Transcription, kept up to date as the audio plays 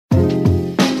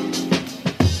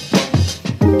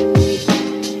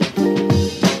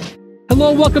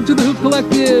Hello, welcome to the Hoop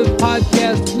Collective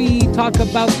podcast. We talk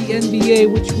about the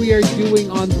NBA, which we are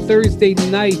doing on Thursday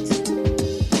night.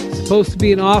 It's supposed to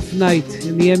be an off night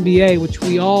in the NBA, which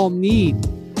we all need.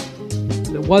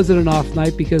 It wasn't an off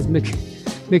night because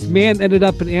McMahon ended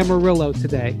up in Amarillo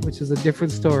today, which is a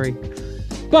different story.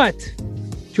 But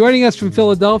joining us from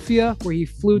Philadelphia, where he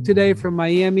flew today from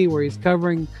Miami, where he's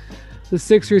covering the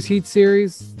Sixers Heat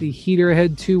series, the Heat are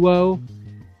ahead 2-0,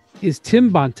 is Tim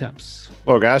Bontemps.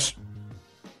 Hello, guys.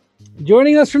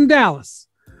 Joining us from Dallas,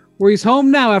 where he's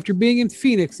home now after being in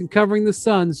Phoenix and covering the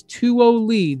Suns' 2-0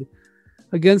 lead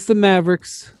against the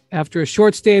Mavericks after a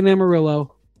short stay in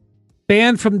Amarillo.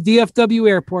 Banned from DFW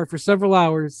Airport for several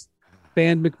hours,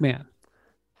 Band McMahon.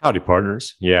 Howdy,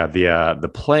 partners. Yeah,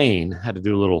 the plane had to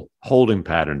do a little holding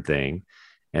pattern thing,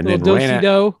 and then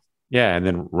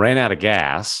ran out of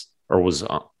gas, or was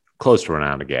close to running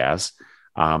out of gas.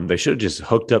 They should have just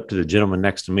hooked up to the gentleman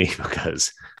next to me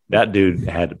because that dude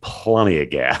had plenty of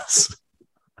gas.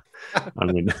 I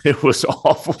mean, it was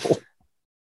awful.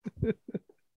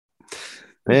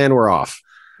 And we're off.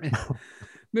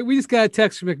 We just got a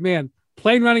text from McMahon.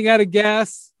 Plane running out of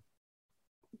gas,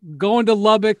 going to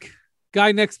Lubbock,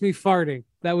 guy next to me farting.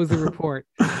 That was the report.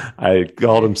 I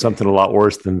called him something a lot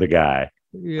worse than the guy.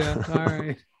 Yeah, all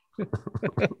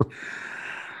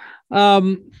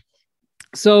right.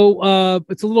 So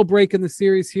it's a little break in the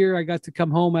series here. I got to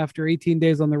come home after 18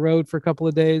 days on the road for a couple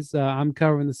of days. I'm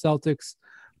covering the Celtics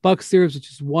Bucks series,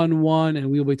 which is 1-1, and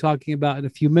we'll be talking about in a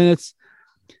few minutes.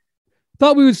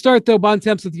 Thought we would start, though,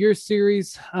 Bontemps, with your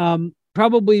series.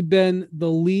 Probably been the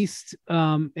least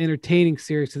entertaining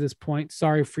series to this point.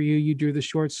 Sorry for you. You drew the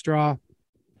short straw.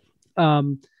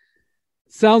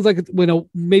 Sounds like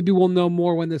maybe we'll know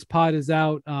more when this pod is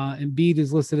out. Embiid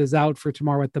is listed as out for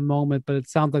tomorrow at the moment, but it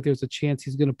sounds like there's a chance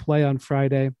he's going to play on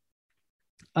Friday.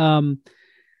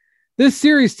 This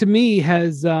series to me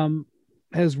has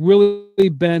really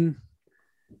been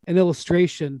an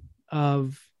illustration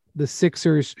of the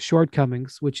Sixers'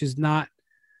 shortcomings, which is not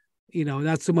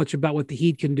so much about what the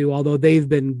Heat can do, although they've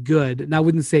been good. And I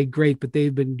wouldn't say great, but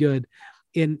they've been good.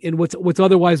 In what's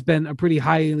otherwise been a pretty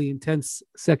highly intense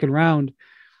second round.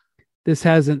 This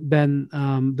hasn't been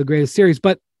the greatest series,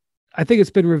 but I think it's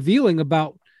been revealing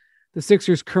about the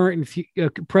Sixers' current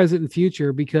and present and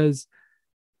future, because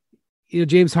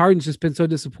James Harden's just been so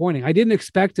disappointing. I didn't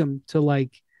expect him to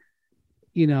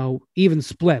even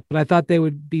split, but I thought they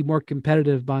would be more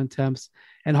competitive, Bontemps,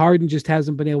 and Harden just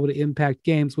hasn't been able to impact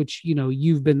games, which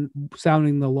you've been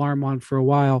sounding the alarm on for a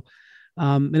while,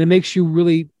 and it makes you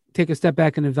really take a step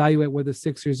back and evaluate where the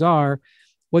Sixers are.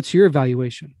 What's your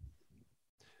evaluation?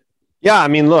 Yeah, I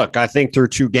mean, look, I think through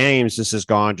two games, this has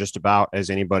gone just about as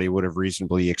anybody would have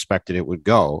reasonably expected it would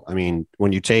go. I mean,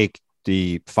 when you take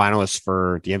the finalists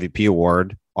for the MVP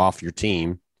award off your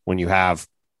team, when you have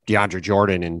DeAndre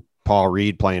Jordan and Paul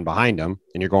Reed playing behind him,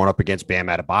 and you're going up against Bam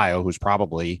Adebayo, who's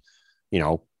probably,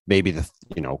 maybe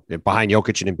behind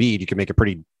Jokic and Embiid, you can make a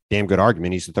pretty damn good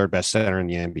argument. He's the third best center in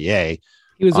the NBA.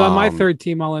 He was on my third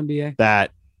team All-NBA.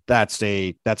 That's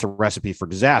a recipe for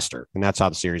disaster, and that's how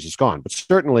the series has gone. But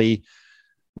certainly,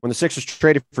 when the Sixers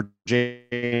traded for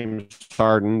James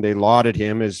Harden, they lauded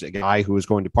him as a guy who was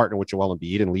going to partner with Joel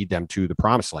Embiid and lead them to the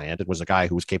promised land, and was a guy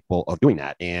who was capable of doing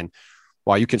that. And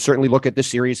while you can certainly look at this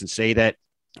series and say that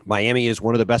Miami is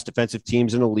one of the best defensive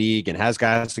teams in the league and has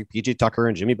guys like PJ Tucker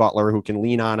and Jimmy Butler who can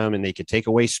lean on them, and they can take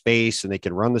away space, and they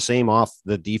can run the same off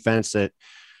the defense that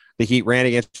the Heat ran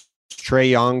against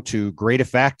Trae Young to great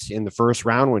effect in the first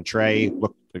round, when Trae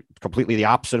looked completely the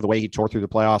opposite of the way he tore through the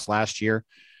playoffs last year.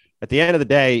 At the end of the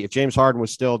day, if James Harden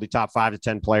was still the top 5 to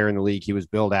 10 player in the league he was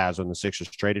billed as when the Sixers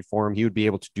traded for him, he would be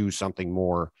able to do something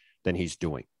more than he's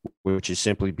doing, which is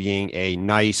simply being a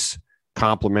nice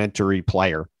complementary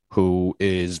player who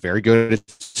is very good at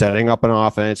setting up an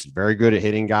offense, very good at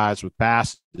hitting guys with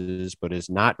passes, but is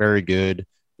not very good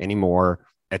anymore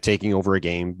at taking over a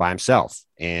game by himself.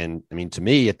 And I mean, to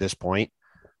me at this point,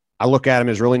 I look at him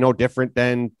as really no different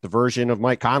than the version of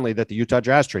Mike Conley that the Utah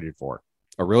Jazz traded for.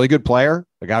 A really good player,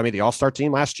 a guy who made the All-Star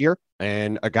team last year,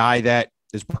 and a guy that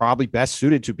is probably best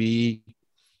suited to be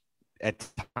at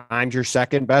times your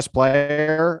second best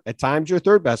player, at times your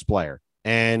third best player.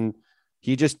 And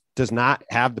he just does not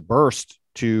have the burst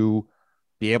to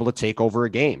be able to take over a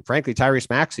game. Frankly, Tyrese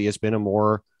Maxey has been a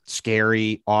more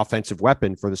scary offensive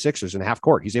weapon for the Sixers in the half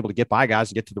court. He's able to get by guys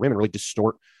and get to the rim and really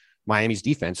distort Miami's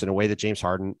defense in a way that James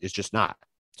Harden is just not.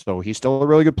 So he's still a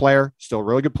really good player, still a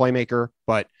really good playmaker.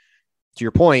 But to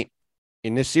your point,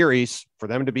 in this series, for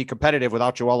them to be competitive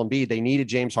without Joel Embiid, they needed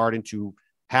James Harden to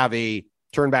have a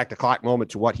turn back the clock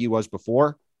moment to what he was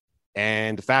before.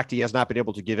 And the fact he has not been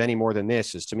able to give any more than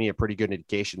this is, to me, a pretty good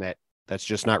indication that that's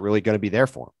just not really going to be there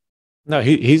for him. No,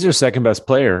 he's their second best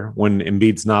player when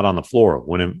Embiid's not on the floor,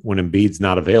 when Embiid's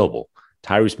not available.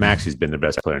 Tyrese Maxey's been the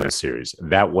best player in this series.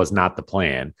 That was not the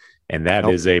plan, and that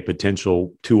is a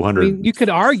potential $250 you could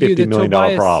argue that million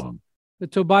problem.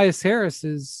 That Tobias Harris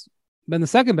has been the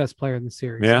second best player in the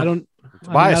series. Yeah.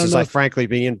 Tobias is frankly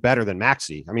being better than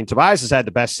Maxey. I mean, Tobias has had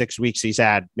the best 6 weeks he's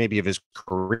had maybe of his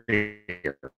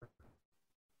career.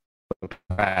 The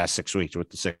past 6 weeks with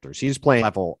the Sixers. He's playing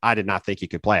level I did not think he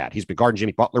could play at. He's been guarding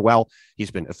Jimmy Butler well. He's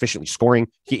been efficiently scoring.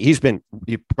 He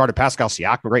guarded Pascal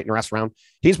Siakam great in the last round.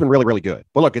 He's been really, really good.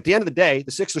 But look, at the end of the day,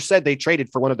 the Sixers said they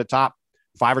traded for one of the top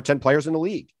 5 or 10 players in the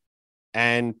league.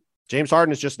 And James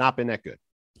Harden has just not been that good.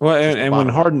 Well, and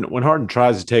when Harden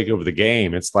tries to take over the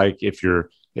game, it's like if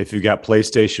you've got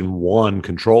PlayStation 1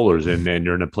 controllers and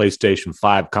you're in a PlayStation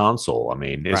 5 console. I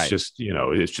mean, it's just,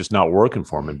 it's just not working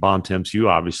for him. And Bontemps, you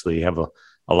obviously have a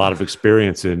lot of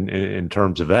experience in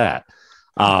terms of that.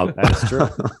 That's true.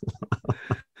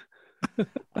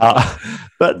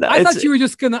 But I thought you were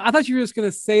just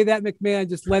gonna say that, McMahon,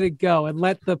 just let it go and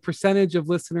let the percentage of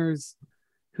listeners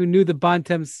who knew the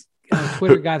Bontemps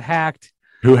Twitter got hacked,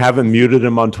 who haven't muted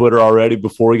him on Twitter already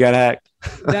before he got hacked.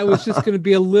 That was just going to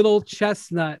be a little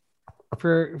chestnut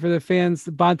for the fans.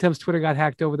 The Bontemps Twitter got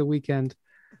hacked over the weekend.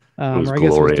 It was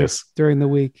glorious. It was during the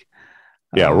week.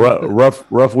 Yeah,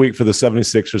 rough week for the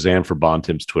 76ers and for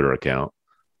Bontemps Twitter account.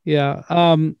 Yeah.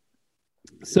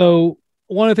 So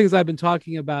one of the things I've been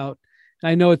talking about, and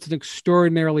I know it's an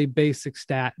extraordinarily basic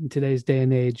stat in today's day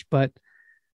and age, but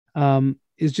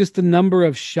is just the number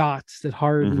of shots that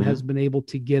Harden has been able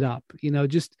to get up.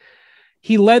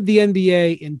 He led the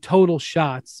NBA in total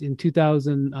shots in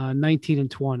 2019 and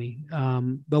 20.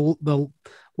 The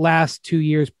last 2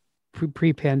 years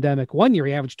pre-pandemic. 1 year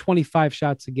he averaged 25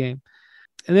 shots a game.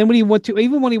 And then when he went to he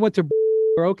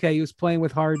was playing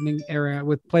with Harden era,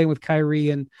 playing with Kyrie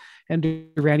and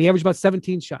Durant. He averaged about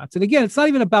 17 shots. And again, it's not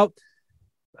even about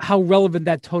how relevant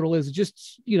that total is. It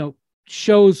just,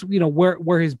 shows,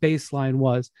 where his baseline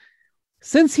was.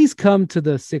 Since he's come to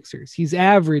the Sixers, he's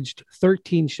averaged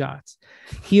 13 shots.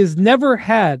 He has never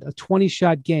had a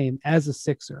 20-shot game as a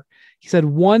Sixer. He's had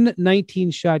one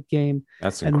 19-shot game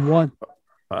it's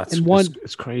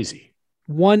crazy.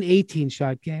 One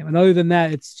 18-shot game. And other than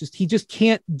that, it's just he just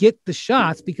can't get the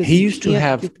shots because he used to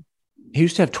have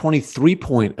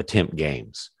 23-point attempt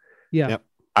games. Yeah. Yep.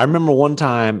 I remember one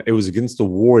time it was against the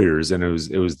Warriors, and it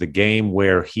was the game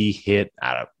where he hit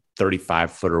a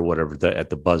 35-footer or whatever at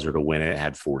the buzzer to win it. It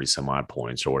had 40 some odd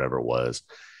points or whatever it was.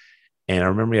 And I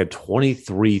remember he had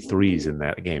 23 threes in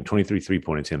that game. 23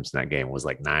 3-point attempts in that game. It was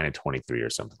like 9 and 23 or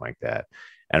something like that.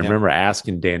 And I remember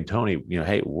asking D'Antoni,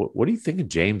 hey, what do you think of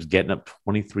James getting up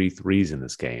 23 threes in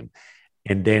this game?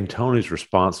 And D'Antoni's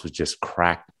response was just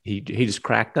cracked. He just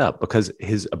cracked up because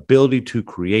his ability to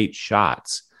create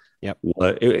shots. Yep.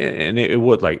 It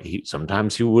would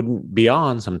sometimes he wouldn't be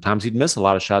on, sometimes he'd miss a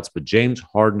lot of shots, but James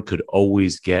Harden could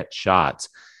always get shots.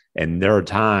 And there are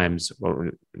times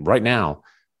right now,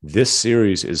 this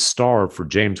series is starved for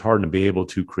James Harden to be able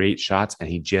to create shots, and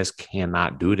he just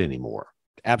cannot do it anymore.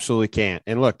 Absolutely can't.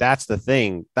 And look, that's the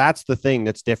thing. That's the thing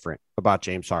that's different about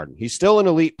James Harden. He's still an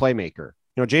elite playmaker.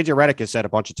 JJ Redick has said a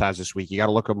bunch of times this week, you got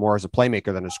to look at more as a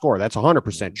playmaker than a scorer. That's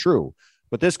 100% true.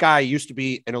 But this guy used to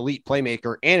be an elite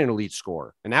playmaker and an elite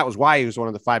scorer. And that was why he was one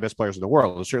of the 5 best players in the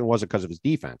world. It certainly wasn't because of his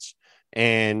defense.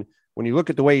 And when you look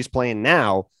at the way he's playing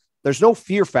now, there's no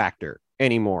fear factor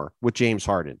anymore with James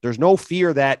Harden. There's no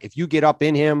fear that if you get up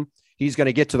in him, he's going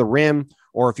to get to the rim,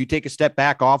 or if you take a step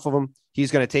back off of him,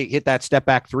 he's going to hit that step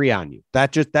back 3 on you.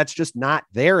 That's just not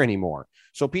there anymore.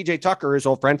 So PJ Tucker, his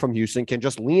old friend from Houston, can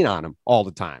just lean on him all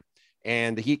the time,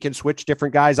 and he can switch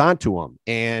different guys onto him,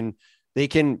 and they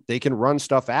can run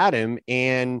stuff at him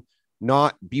and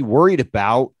not be worried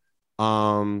about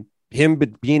him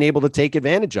being able to take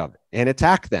advantage of it and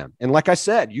attack them. And like I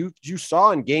said, you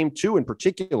saw in game 2 in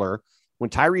particular, when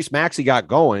Tyrese Maxey got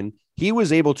going, he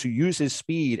was able to use his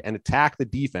speed and attack the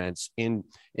defense and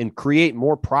create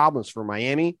more problems for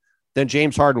Miami than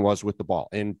James Harden was with the ball.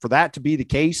 And for that to be the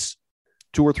case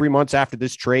 2 or 3 months after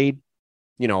this trade,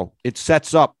 it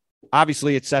sets up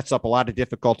a lot of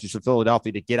difficulties for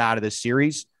Philadelphia to get out of this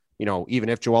series. Even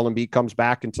if Joel Embiid comes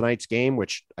back in tonight's game,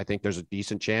 which I think there's a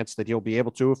decent chance that he'll be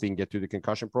able to if he can get through the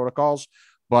concussion protocols.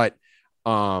 But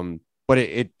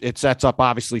it sets up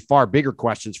obviously far bigger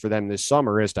questions for them this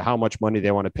summer as to how much money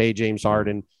they want to pay James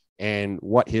Harden and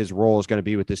what his role is going to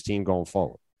be with this team going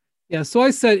forward. Yeah. So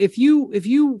I said, if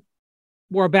you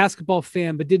were a basketball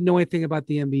fan but didn't know anything about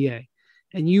the NBA,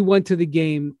 and you went to the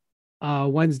game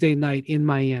Wednesday night in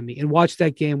Miami and watched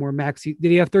that game where Maxey, did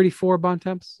he have 34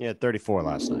 Bontemps? Yeah, 34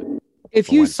 last night.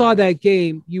 If you saw that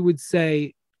game, you would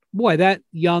say, boy, that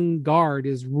young guard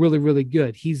is really, really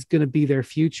good. He's going to be their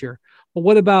future. But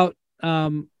what about,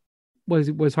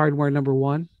 was Harden number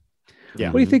one?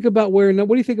 Yeah. What do you think about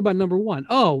number one?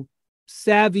 Oh,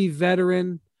 savvy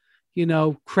veteran,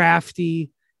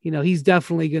 crafty, he's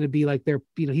definitely going to be like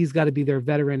he's got to be their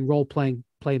veteran role playing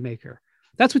playmaker.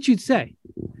 That's what you'd say.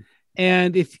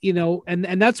 And if,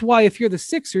 and that's why if you're the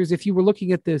Sixers, if you were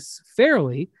looking at this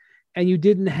fairly and you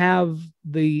didn't have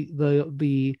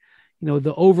the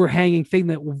overhanging thing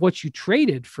that what you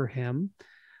traded for him,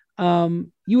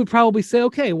 you would probably say,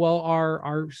 okay, well,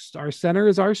 our center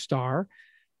is our star.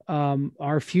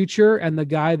 Our future and the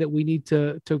guy that we need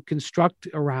to construct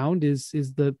around is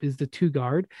the two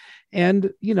guard.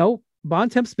 And,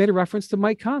 Bontemps made a reference to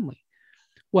Mike Conley.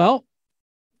 Well,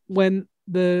 when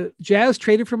the Jazz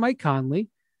traded for Mike Conley,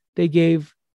 they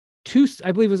gave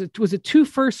I believe, was it 2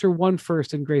 firsts or 1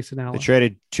 first in Grayson Allen? They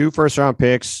traded 2 first-round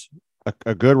picks,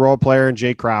 a good role player in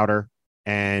Jay Crowder,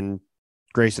 and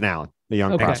Grayson Allen, the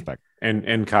young prospect.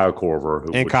 And Kyle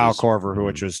Korver,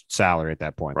 which was salary at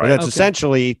that point. Right. But it's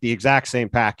essentially the exact same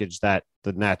package that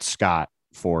the Nets got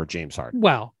for James Harden.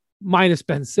 Well, minus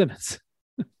Ben Simmons.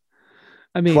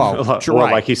 I mean,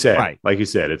 like you said,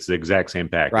 it's the exact same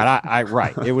package.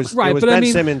 Right. It was right, it was Ben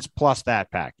Simmons plus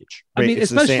that package.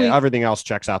 It's the same. Everything else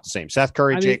checks out the same. Seth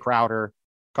Curry, Jay Crowder,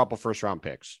 couple first-round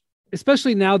picks.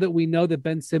 Especially now that we know that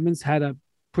Ben Simmons had a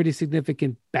pretty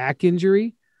significant back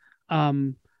injury.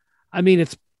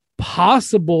 It's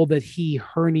possible that he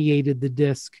herniated the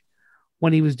disc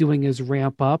when he was doing his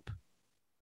ramp up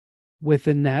with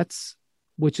the Nets,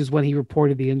 which is when he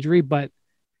reported the injury, but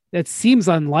that seems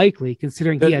unlikely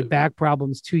considering he had back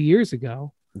problems 2 years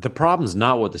ago. The problem is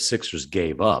not what the Sixers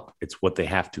gave up. It's what they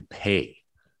have to pay.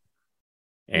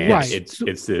 And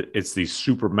it's the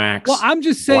super max. Well, I'm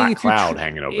just saying, black cloud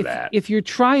hanging over that. If you're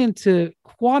trying to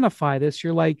quantify this,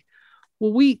 you're like,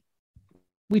 well, we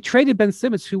traded Ben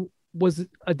Simmons, who was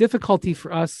a difficulty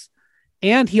for us,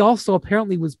 and he also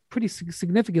apparently was pretty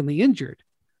significantly injured.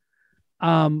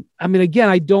 Again,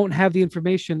 I don't have the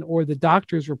information or the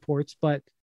doctor's reports, but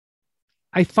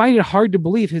I find it hard to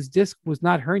believe his disc was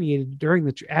not herniated during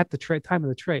time of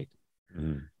the trade.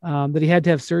 That he had to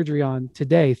have surgery on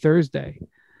today, Thursday.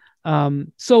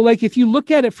 So if you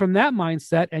look at it from that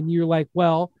mindset and you're like,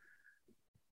 well,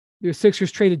 your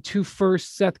Sixers traded 2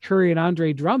 firsts, Seth Curry and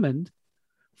Andre Drummond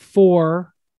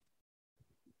for,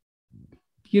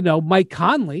 Mike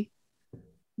Conley.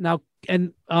 Now,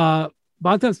 and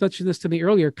Bontemps mentioned this to me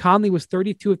earlier. Conley was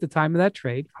 32 at the time of that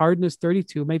trade. Harden is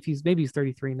 32. Maybe he's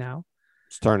 33 now.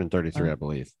 It's turning 33, I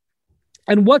believe.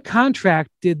 And what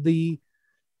contract did the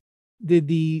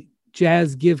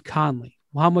Jazz give Conley?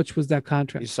 How much was that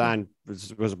contract? He signed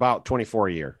was about 24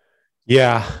 a year.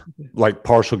 Yeah, like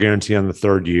partial guarantee on the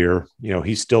 3rd year.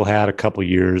 He still had a couple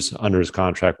years under his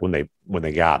contract when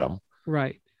they got him.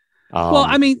 Right.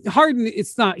 Harden,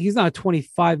 he's not a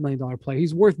 $25 million player.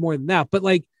 He's worth more than that, but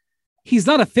he's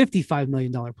not a $55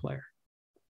 million player,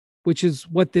 which is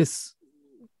what this.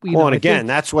 And again,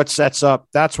 that's what sets up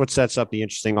the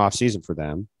interesting offseason for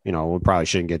them. We probably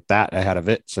shouldn't get that ahead of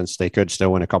it since they could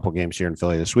still win a couple games here in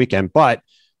Philly this weekend. But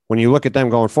when you look at them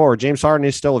going forward, James Harden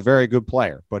is still a very good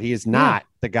player, but he is not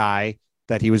the guy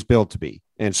that he was built to be.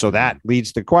 And so that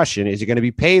leads to the question, is he going to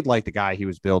be paid like the guy he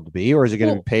was built to be, or is he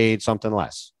going to be paid something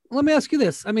less? Let me ask you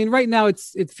this. Right now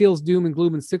it feels doom and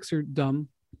gloom and Sixer dumb.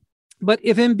 But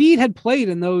if Embiid had played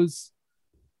in those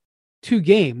 2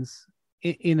 games,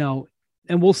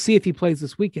 and we'll see if he plays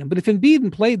this weekend. But if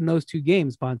Embiid played in those 2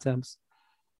 games, Bontemps,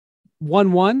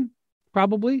 1-1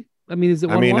 probably. Is it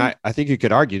 1-1? I think you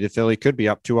could argue that Philly could be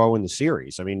up 2-0 in the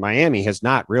series. Miami has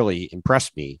not really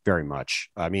impressed me very much.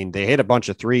 They hit a bunch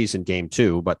of threes in game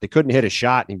 2, but they couldn't hit a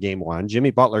shot in game 1.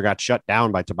 Jimmy Butler got shut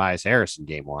down by Tobias Harris in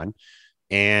game 1.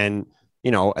 And,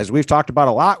 as we've talked about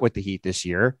a lot with the Heat this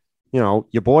year,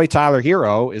 your boy Tyler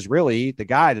Hero is really the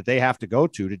guy that they have to go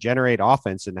to generate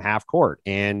offense in the half court.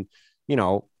 And,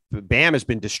 Bam has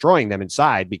been destroying them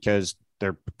inside because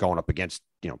they're going up against,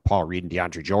 Paul Reed and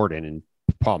DeAndre Jordan and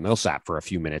Paul Millsap for a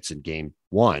few minutes in game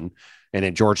 1. And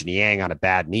then George Niang on a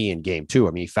bad knee in game 2.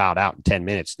 He fouled out in 10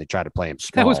 minutes. And they tried to play him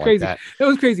small. That was crazy. That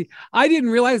was crazy. I didn't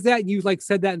realize that. You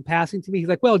said that in passing to me. He's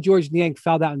like, well, George Niang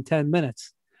fouled out in 10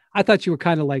 minutes. I thought you were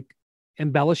kind of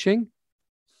embellishing.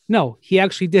 No, he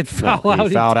actually did foul out.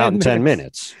 He fouled out in 10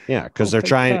 minutes. Yeah. Cause they're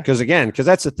trying, because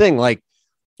that's the thing.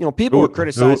 People were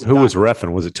criticizing. Who was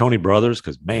reffing? Was it Tony Brothers?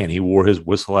 Because he wore his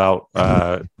whistle out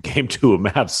game 2 of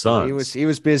Mavs Suns. He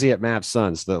was busy at Mavs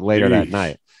Suns later that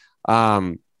night.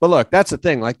 But look, that's the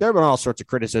thing. There have been all sorts of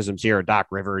criticisms here. Doc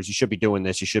Rivers, you should be doing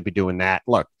this, you should be doing that.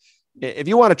 Look, if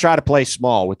you want to try to play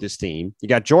small with this team, you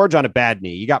got George on a bad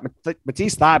knee. You got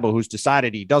Matisse Thybulle, who's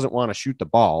decided he doesn't want to shoot the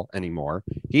ball anymore.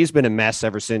 He's been a mess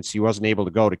ever since he wasn't able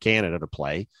to go to Canada to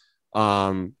play.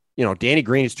 Danny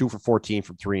Green is 2 for 14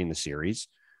 from 3 in the series.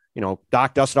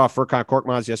 Doc dusted off Furkan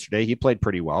Korkmaz yesterday. He played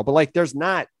pretty well, but there's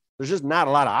just not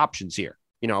a lot of options here.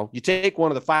 You take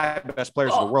one of the 5 best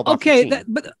players in the world. Okay.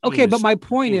 But my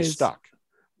point is stuck.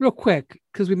 Real quick,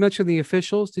 because we mentioned the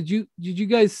officials. Did you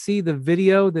guys see the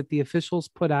video that the officials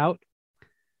put out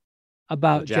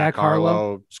about Jack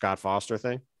Harlow, Scott Foster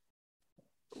thing?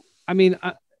 I mean,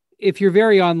 if you're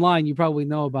very online, you probably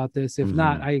know about this. If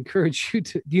not, I encourage you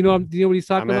to. Do you know what he's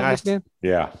talking about, man?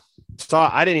 Yeah.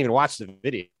 I didn't even watch the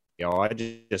video. I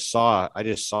just saw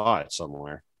it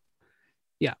somewhere.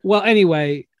 Yeah. Well,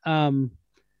 anyway, during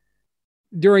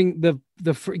the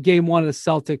game 1 of the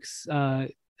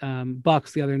Celtics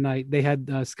Bucks the other night, they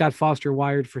had Scott Foster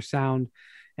wired for sound,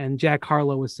 and Jack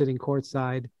Harlow was sitting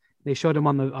courtside. They showed him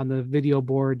on the video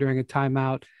board during a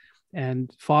timeout,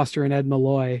 and Foster and Ed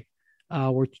Malloy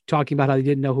were talking about how they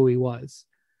didn't know who he was,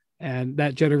 and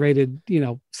that generated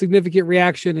significant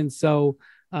reaction. And so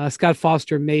Scott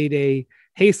Foster made a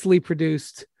hastily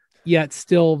produced yet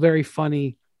still very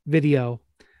funny video.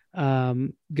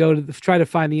 Try to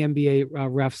find the NBA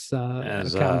refs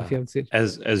account if you haven't seen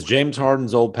it. As James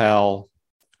Harden's old pal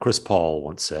Chris Paul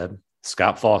once said,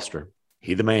 Scott Foster,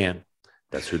 he the man.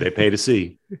 That's who they pay to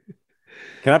see.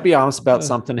 Can I be honest about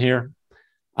something here?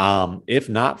 If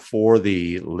not for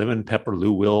the lemon pepper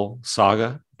Lou Will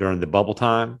saga during the bubble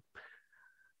time,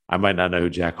 I might not know who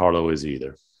Jack Harlow is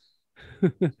either.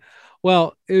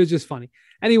 Well, it was just funny.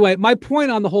 Anyway, my point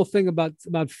on the whole thing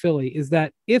about Philly is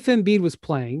that if Embiid was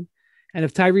playing, and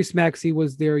if Tyrese Maxey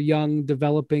was their young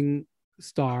developing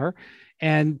star,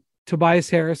 and Tobias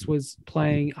Harris was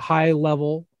playing high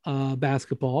level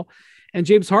basketball, and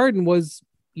James Harden was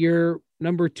your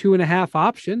number 2.5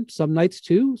 option, some nights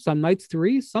 2, some nights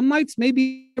 3, some nights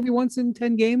maybe every once in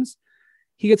 10 games,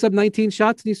 he gets up 19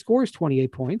 shots and he scores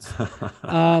 28 points.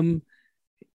 I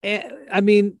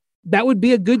mean, that would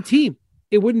be a good team.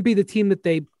 It wouldn't be the team that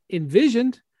they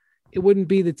envisioned. It wouldn't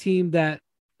be the team that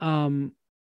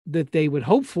that they would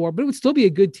hope for, but it would still be a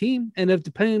good team. And if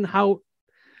depending on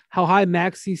how high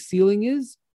Maxey's ceiling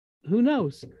is, who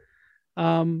knows?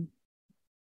 I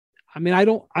mean,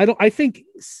 I think,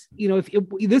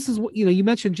 if this is what, you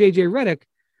mentioned JJ Redick.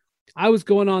 I was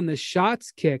going on the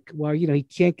shots kick. Well, he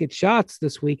can't get shots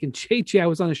this week. And I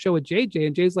was on a show with JJ,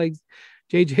 and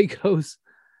JJ goes,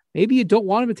 maybe you don't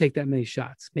want him to take that many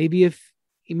shots. Maybe if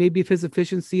his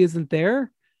efficiency isn't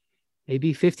there,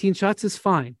 maybe 15 shots is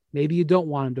fine. Maybe you don't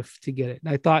want him to get it.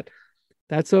 And I thought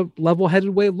that's a level-headed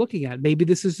way of looking at it. Maybe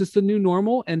this is just a new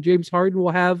normal, and James Harden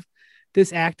will have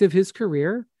this active his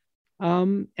career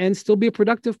and still be a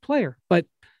productive player. But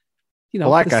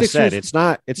like I said, it's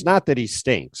not that he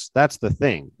stinks. That's the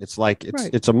thing. It's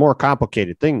it's a more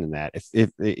complicated thing than that.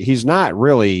 If he's not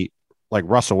really like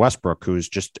Russell Westbrook, who's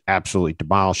just absolutely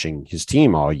demolishing his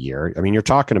team all year. I mean, you're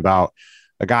talking about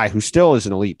a guy who still is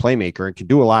an elite playmaker and can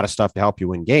do a lot of stuff to help you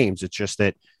win games. It's just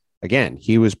that, again,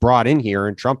 he was brought in here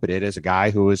and trumpeted as a guy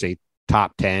who is a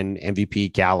top 10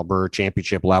 MVP caliber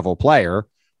championship level player,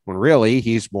 when really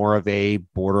he's more of a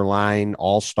borderline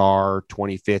all-star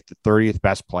 25th to 30th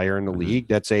best player in the league.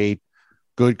 That's a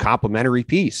good complementary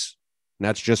piece. And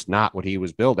that's just not what he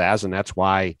was billed as. And that's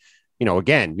why,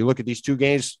 again, you look at these 2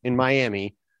 games in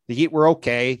Miami, the Heat were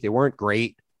okay. They weren't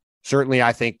great. Certainly,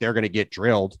 I think they're going to get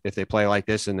drilled if they play like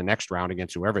this in the next round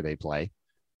against whoever they play.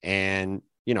 And,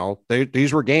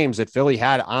 these were games that Philly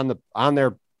had on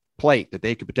their plate that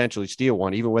they could potentially steal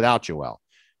one, even without Joel.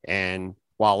 And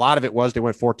while a lot of it was they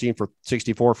went 14 for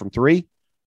 64 from 3,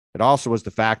 it also was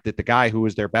the fact that the guy who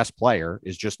was their best player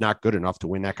is just not good enough to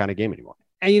win that kind of game anymore.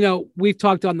 And, we've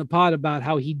talked on the pod about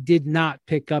how he did not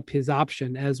pick up his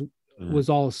option as was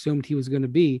all assumed he was going to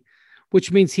be,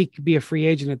 which means he could be a free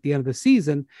agent at the end of the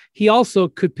season. He also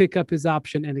could pick up his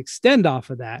option and extend off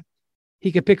of that.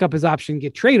 He could pick up his option,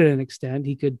 get traded and extend.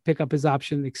 He could pick up his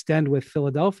option and extend with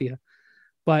Philadelphia,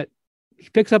 but he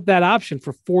picks up that option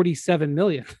for $47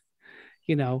 million.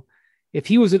 If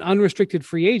he was an unrestricted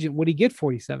free agent, would he get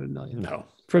 $47 million? No,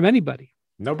 from anybody.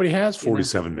 Nobody has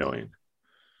 $47 million.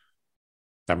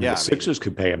 I mean, the Sixers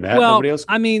could pay him that. Well, nobody else.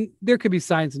 I mean, there could be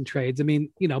signs and trades. I mean,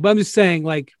 but I'm just saying,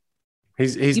 like,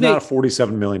 he's not a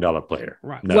 $47 million player.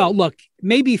 Right. No. Well, look,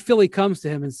 maybe Philly comes to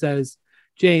him and says,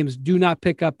 James, do not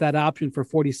pick up that option for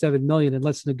 $47 million and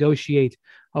let's negotiate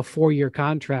a 4-year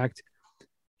contract.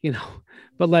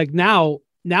 But like now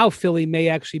Philly may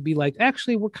actually be like,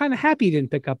 actually, we're kind of happy he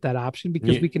didn't pick up that option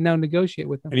because we can now negotiate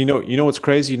with him. And you know what's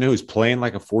crazy? Who's playing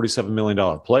like a $47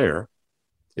 million player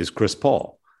is Chris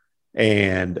Paul.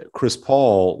 And Chris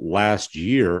Paul last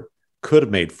year could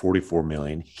have made $44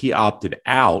 million. He opted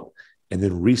out and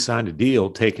then re-signed a deal,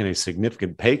 taking a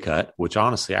significant pay cut, which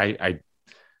honestly,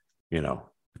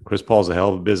 Chris Paul's a hell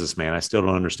of a businessman. I still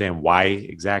don't understand why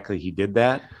exactly he did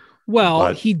that.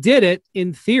 Well, he did it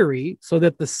in theory so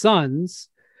that the Suns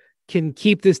can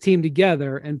keep this team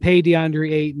together and pay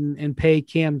DeAndre Ayton and pay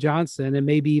Cam Johnson and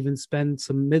maybe even spend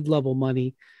some mid-level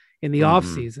money in the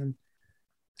offseason.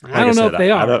 I don't know if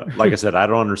they are. Like I said, I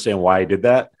don't understand why he did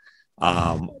that.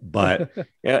 But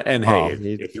and hey,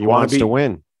 if you want to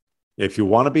win, if you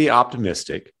want to be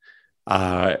optimistic,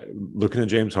 looking at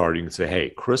James Harden, you can say, hey,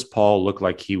 Chris Paul looked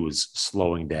like he was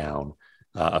slowing down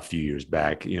a few years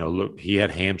back. Look, he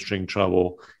had hamstring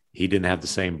trouble. He didn't have the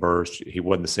same burst. He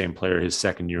wasn't the same player his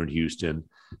second year in Houston.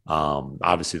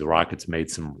 Obviously, the Rockets made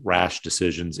some rash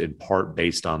decisions in part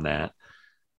based on that.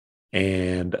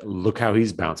 And look how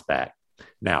he's bounced back.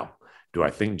 Now, do I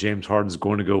think James Harden's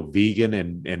going to go vegan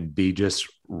and be just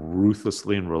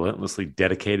ruthlessly and relentlessly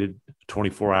dedicated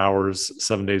 24 hours,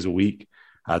 7 days a week,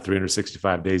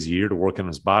 365 days a year to work on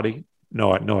his body?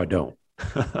 No, I don't.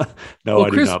 I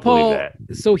do not believe that.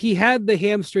 So he had the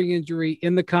hamstring injury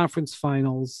in the conference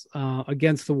finals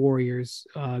against the Warriors,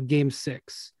 game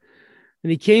 6.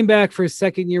 And he came back for his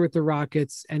second year with the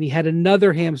Rockets, and he had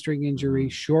another hamstring injury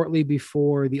shortly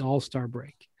before the All-Star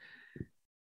break.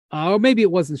 Or maybe it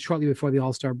wasn't shortly before the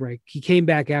All-Star break. He came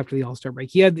back after the All-Star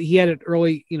break. He had it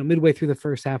early, midway through the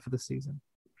first half of the season.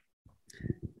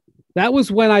 That was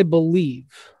when I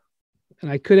believe, and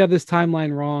I could have this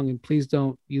timeline wrong, and please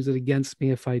don't use it against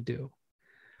me if I do.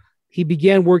 He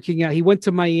began working out. He went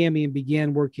to Miami and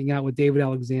began working out with David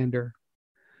Alexander,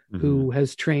 who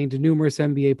has trained numerous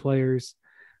NBA players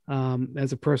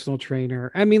as a personal trainer.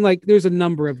 I mean, like, there's a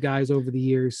number of guys over the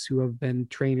years who have been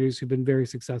trainers who've been very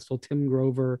successful. Tim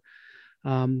Grover,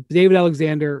 David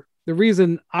Alexander. The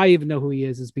reason I even know who he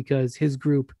is because his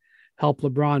group helped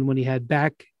LeBron when he had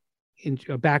back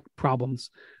problems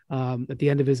at the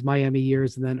end of his Miami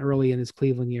years and then early in his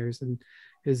Cleveland years. And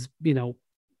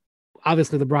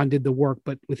obviously LeBron did the work,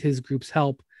 but with his group's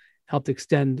helped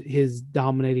extend his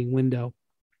dominating window.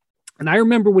 And I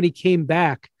remember when he came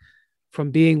back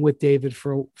from being with David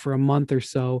for a month or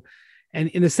so, and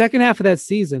in the second half of that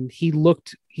season, he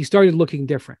started looking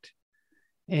different.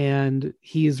 And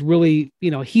he's really,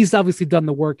 he's obviously done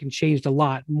the work and changed a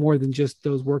lot more than just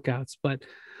those workouts. But,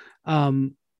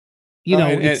 but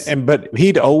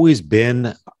he'd always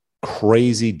been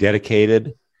crazy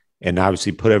dedicated and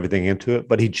obviously put everything into it,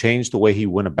 but he changed the way he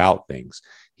went about things.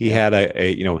 He had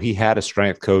he had a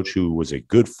strength coach who was a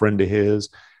good friend of his,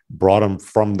 brought him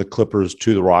from the Clippers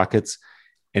to the Rockets,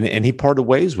 and he parted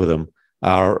ways with him,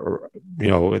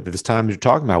 at this time you're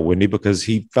talking about, Wendy, because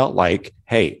he felt like,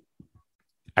 hey,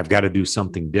 I've got to do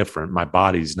something different. My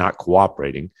body's not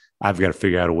cooperating. I've got to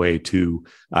figure out a way to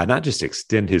not just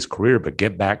extend his career, but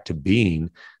get back to being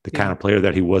the kind of player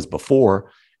that he was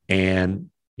before.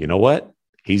 And you know what?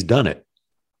 He's done it.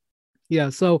 Yeah.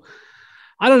 So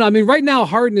I don't know. I mean, right now,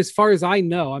 Harden, as far as I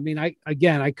know, I mean, I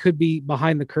could be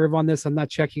behind the curve on this. I'm not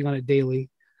checking on it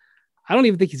daily. I don't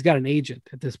even think he's got an agent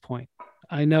at this point.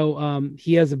 I know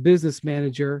he has a business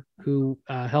manager who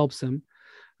helps him.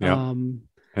 Yeah.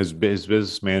 His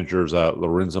business manager is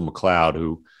Lorenzo McLeod,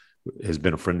 who has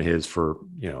been a friend of his for,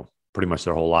 pretty much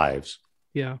their whole lives.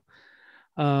 Yeah.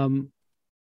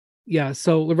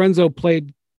 So Lorenzo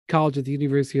played college at the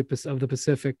University of the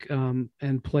Pacific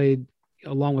and played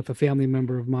along with a family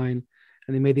member of mine,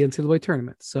 and they made the NCAA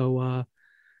tournament. So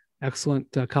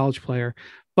excellent college player.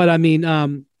 But I mean,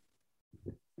 I'm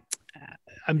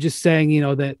just saying,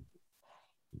 that,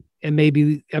 and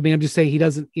maybe, I mean, I'm just saying he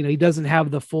doesn't have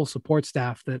the full support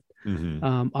staff that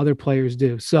other players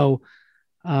do. So,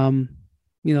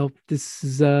 this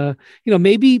is,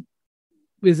 maybe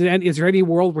is there any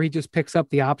world where he just picks up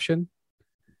the option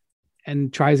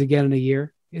and tries again in a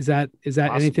year? Is that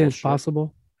possible, anything that's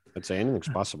possible? I'd say anything's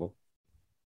possible.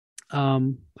 I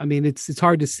mean, it's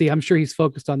hard to see. I'm sure he's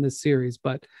focused on this series,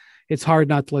 but it's hard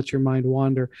not to let your mind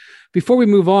wander. Before we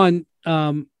move on,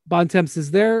 Bontemps, is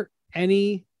there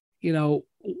any,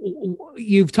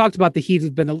 you've talked about the Heat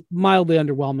have been mildly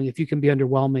underwhelming, if you can be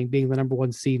underwhelming, being the number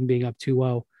 1 seed and being up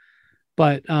 2-0.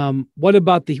 But what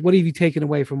have you taken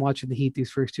away from watching the Heat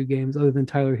these first 2 games, other than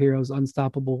Tyler Hero's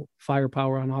unstoppable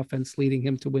firepower on offense, leading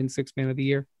him to win 6th Man of the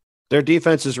Year? Their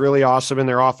defense is really awesome and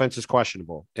their offense is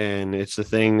questionable. And it's the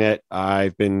thing that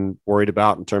I've been worried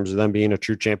about in terms of them being a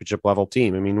true championship level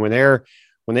team. I mean, when they're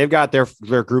when they've got their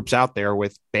groups out there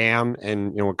with Bam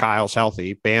and, when Kyle's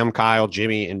healthy, Bam, Kyle,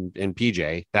 Jimmy, and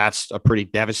PJ, that's a pretty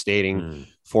devastating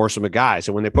foursome of guys.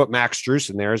 And when they put Max Strus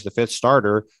in there as the fifth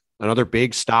starter, another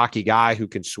big stocky guy who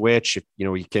can switch,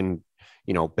 he can,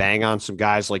 bang on some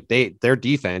guys. Like their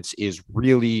defense is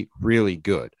really, really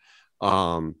good.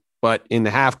 But in the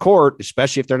half court,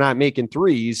 especially if they're not making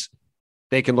threes,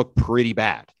 they can look pretty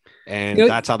bad. And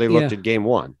that's how they looked in game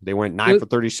one. They went 9 for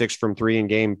 36 from three in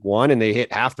game one, and they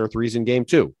hit half their threes in game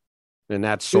two. And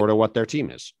that's sort of what their team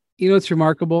is. It's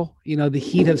remarkable. The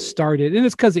Heat have started, and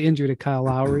it's because of injury to Kyle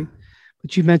Lowry.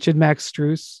 But you mentioned Max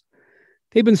Strus.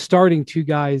 They've been starting two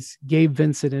guys, Gabe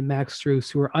Vincent and Max Strus,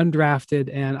 who are undrafted.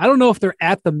 And I don't know if they're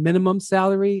at the minimum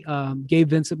salary. Gabe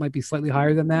Vincent might be slightly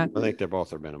higher than that. I think they're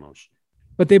both at minimums.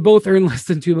 But they both earn less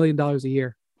than $2 million a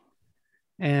year.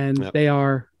 And they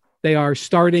are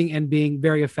starting and being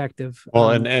very effective.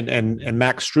 Well, and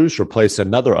Max Strus replaced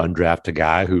another undrafted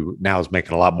guy who now is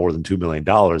making a lot more than $2 million,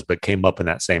 but came up in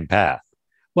that same path.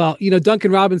 Well,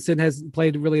 Duncan Robinson hasn't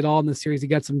played really at all in this series. He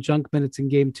got some junk minutes in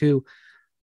game two.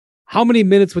 How many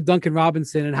minutes would Duncan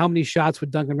Robinson and how many shots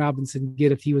would Duncan Robinson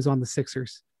get if he was on the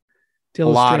Sixers? A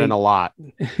lot.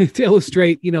 To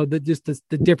illustrate,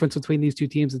 the difference between these two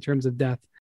teams in terms of depth.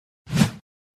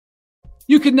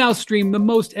 You can now stream the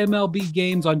most MLB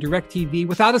games on DirecTV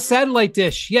without a satellite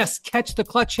dish. Yes, catch the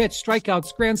clutch hits,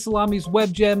 strikeouts, grand salamis,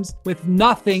 web gems with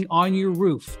nothing on your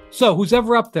roof. So who's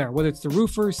ever up there, whether it's the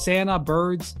roofers, Santa,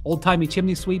 birds, old-timey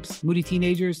chimney sweeps, moody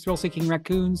teenagers, thrill-seeking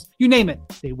raccoons, you name it,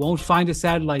 they won't find a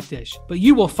satellite dish. But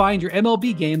you will find your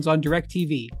MLB games on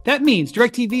DirecTV. That means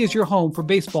DirecTV is your home for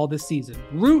baseball this season.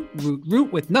 Root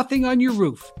with nothing on your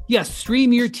roof. Yes,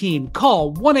 stream your team.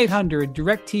 Call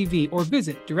 1-800-DirecTV or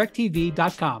visit DirecTV.com.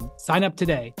 Sign up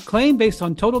today. Claim based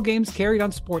on total games carried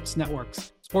on sports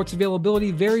networks. Sports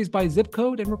availability varies by zip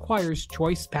code and requires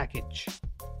choice package.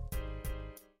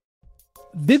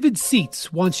 Vivid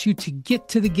Seats wants you to get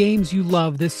to the games you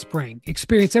love this spring.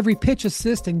 Experience every pitch,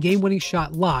 assist, and game-winning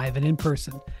shot live and in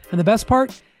person. And the best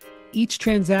part? Each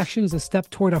transaction is a step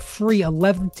toward a free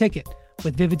 11th ticket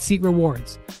with Vivid Seat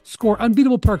Rewards. Score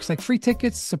unbeatable perks like free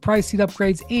tickets, surprise seat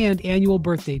upgrades, and annual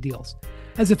birthday deals.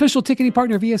 As official ticketing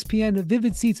partner of ESPN,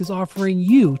 Vivid Seats is offering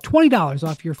you $20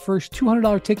 off your first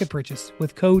 $200 ticket purchase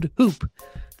with code HOOP.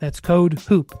 That's code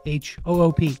HOOP,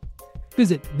 H-O-O-P.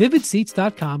 Visit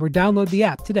vividseats.com or download the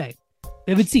app today.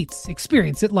 Vivid Seats,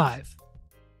 experience it live.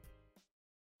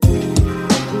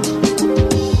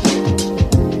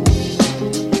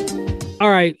 All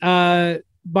right,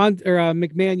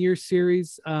 McMahon year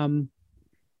series. I've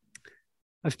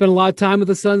spent a lot of time with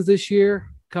the Suns this year,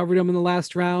 covered them in the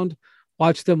last round.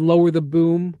 Watch them lower the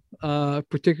boom,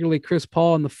 particularly Chris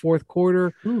Paul in the fourth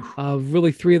quarter.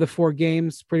 Really 3 of the 4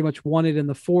 games, pretty much won it in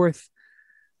the fourth.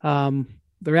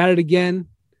 They're at it again.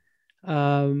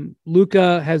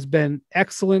 Luka has been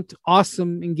excellent,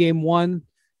 awesome in game one.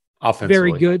 Offensively.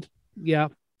 Very good. Yeah.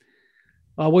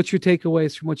 What's your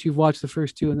takeaways from what you've watched the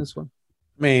first 2 in this one?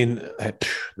 I mean,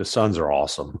 the Suns are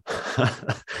awesome.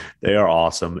 They are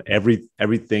awesome.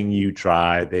 Everything you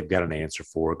try, they've got an answer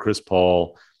for. Chris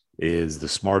Paul is the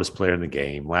smartest player in the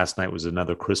game. Last night was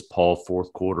another Chris Paul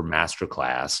fourth quarter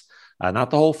masterclass.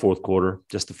 Not the whole fourth quarter,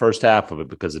 just the first half of it,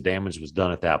 because the damage was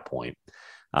done at that point.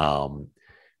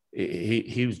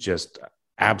 He was just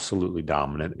absolutely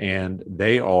dominant, and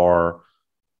they are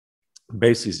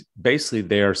basically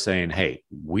they are saying, hey,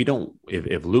 we don't,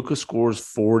 if Luka scores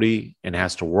 40 and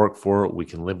has to work for it, we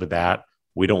can live with that.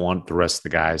 We don't want the rest of the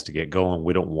guys to get going.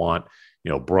 We don't want,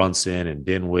 Brunson and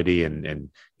Dinwiddie and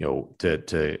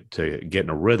to get in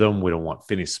a rhythm. We don't want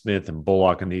Finney Smith and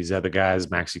Bullock and these other guys,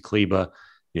 Maxi Kleba,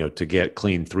 to get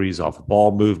clean threes off of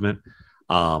ball movement.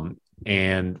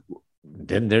 And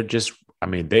then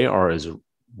they are as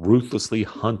ruthlessly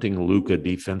hunting Luka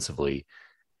defensively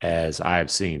as I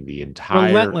have seen the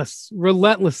entire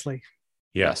relentlessly.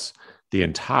 Yes. The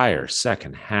entire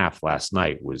second half last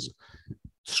night was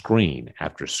screen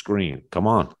after screen. Come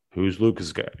on. Who's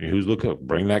Luka's guy? Who's Luka?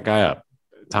 Bring that guy up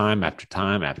time after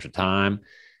time after time.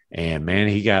 And man,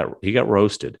 he got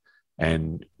roasted.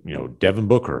 And, Devin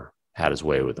Booker had his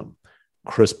way with him.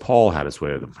 Chris Paul had his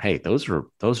way with him. Hey, those are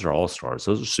all-stars.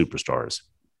 Those are superstars.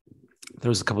 There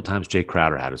was a couple times Jay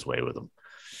Crowder had his way with him.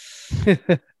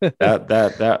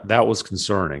 that was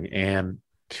concerning. And,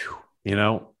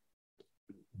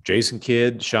 Jason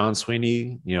Kidd, Sean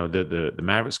Sweeney, the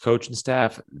Mavericks coaching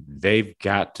staff, they've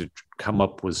got to come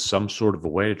up with some sort of a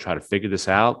way to try to figure this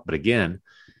out. But again,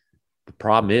 the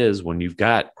problem is when you've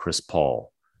got Chris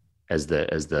Paul as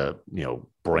the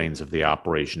brains of the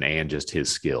operation and just his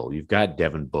skill, you've got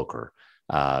Devin Booker,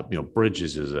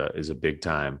 Bridges is a big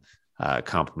time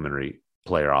complimentary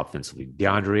player offensively.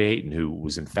 DeAndre Ayton, who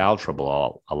was in foul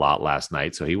trouble a lot last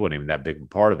night, so he wasn't even that big a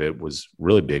part of it, was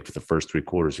really big for the first 3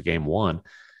 quarters of game 1.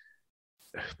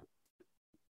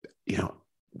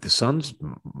 The Suns,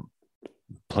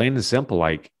 plain and simple,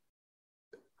 like,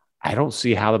 I don't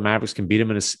see how the Mavericks can beat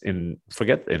them in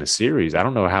a series. I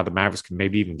don't know how the Mavericks can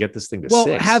maybe even get this thing to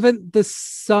 6. Haven't the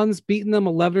Suns beaten them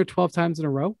 11 or 12 times in a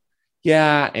row?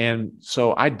 Yeah, and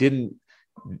so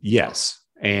yes.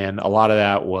 And a lot of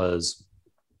that was,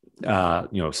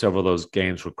 several of those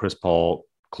games with Chris Paul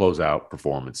closeout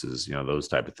performances, those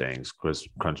type of things.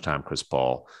 Crunch time, Chris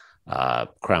Paul,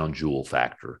 crown jewel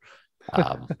factor.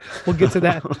 We'll get to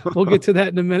that. We'll get to that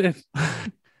in a minute.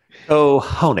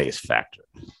 Hones factor.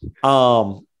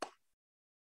 So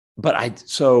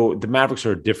the Mavericks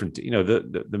are different.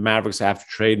 The Mavericks, after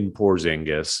trading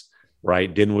Porzingis,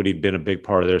 right? Dinwiddie'd been a big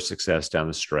part of their success down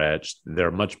the stretch. They're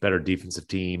a much better defensive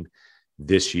team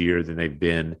this year than they've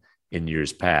been in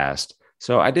years past.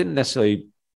 So I didn't necessarily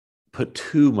put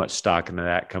too much stock into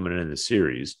that coming into the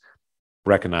series.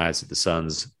 Recognize that the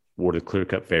Suns were the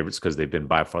clear-cut favorites because they've been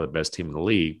by far the best team in the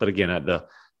league. But again,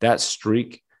 that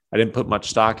streak, I didn't put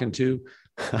much stock into.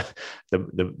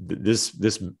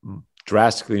 This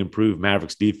drastically improved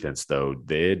Mavericks defense, though,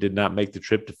 they did not make the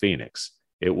trip to Phoenix.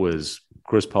 It was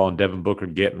Chris Paul and Devin Booker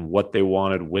getting what they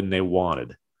wanted when they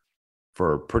wanted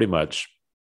for pretty much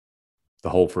the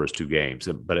whole first 2 games.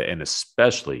 And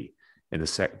especially in the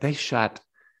second, they shot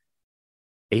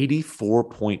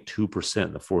 84.2%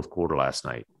 in the fourth quarter last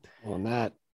night. On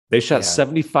that, they shot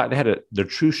 75. They had their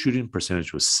true shooting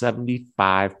percentage was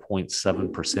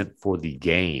 75.7% for the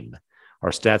game. Our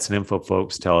stats and info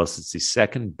folks tell us it's the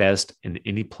second best in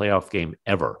any playoff game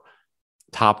ever,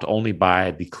 topped only by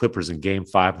the Clippers in Game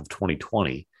 5 of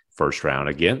 2020, first round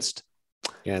against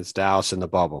Dallas in the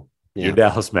bubble. Your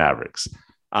Dallas Mavericks.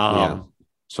 So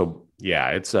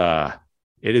it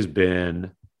has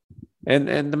been,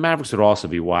 and the Mavericks would also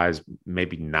be wise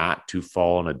maybe not to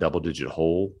fall in a double-digit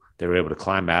hole. They were able to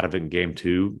climb out of it in Game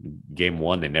 2. Game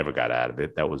 1, they never got out of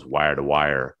it. That was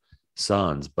wire-to-wire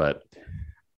Suns. But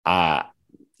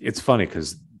it's funny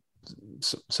because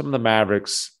some of the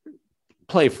Mavericks,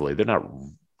 playfully,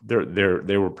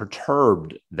 they were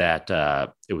perturbed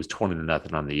that it was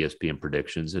 20-0 on the ESPN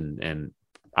predictions, and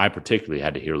I particularly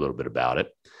had to hear a little bit about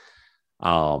it.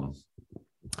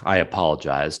 I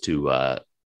apologized to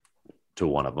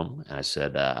one of them, and I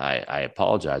said, I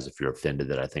apologize if you're offended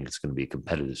that I think it's going to be a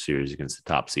competitive series against the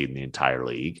top seed in the entire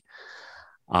league.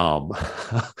 But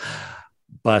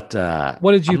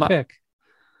what did you pick?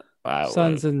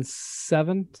 Suns in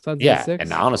 7? Suns in 6?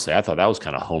 And honestly, I thought that was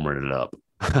kind of homering it up.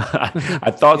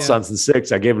 I thought Suns in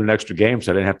 6. I gave it an extra game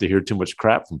so I didn't have to hear too much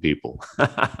crap from people.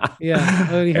 You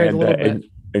heard a little bit.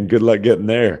 And good luck getting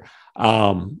there.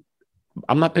 I'm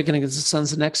not picking against the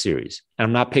Suns the next series. And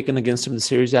I'm not picking against them the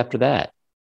series after that.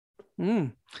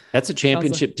 That's a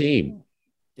championship team.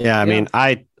 Yeah, I mean,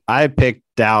 I picked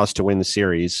Dallas to win the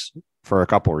series for a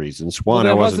couple reasons. One,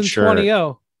 I wasn't sure.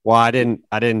 20-0. Well, I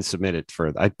didn't submit it for.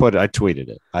 I tweeted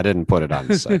it. I didn't put it on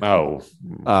the site.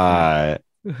 I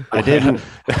didn't.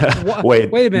 Wait a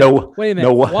minute. No, wait a minute.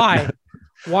 No, why?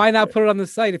 Why not put it on the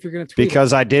site if you're going to tweet?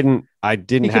 Because it? I didn't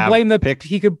have blame the picks.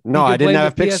 He could. No, he I didn't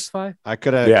have picks. PS5? I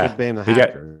could have blamed the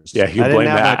hackers. He blame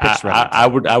that. I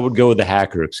would go with the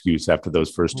hacker excuse after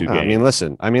those first 2 games. I mean,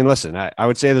 listen. I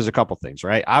would say there's a couple things,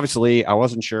 right? Obviously, I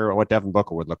wasn't sure what Devin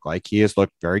Booker would look like. He has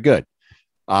looked very good.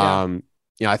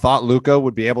 I thought Luka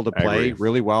would be able to play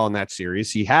really well in that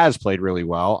series. He has played really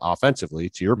well offensively,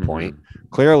 to your point.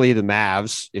 Clearly, the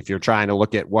Mavs, if you're trying to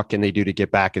look at what can they do to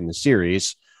get back in the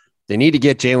series, they need to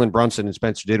get Jalen Brunson and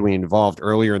Spencer Dinwiddie involved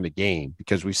earlier in the game,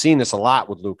 because we've seen this a lot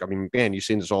with Luka. I mean, man, you've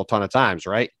seen this all a ton of times,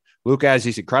 right? Luka has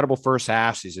these incredible first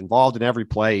halves. He's involved in every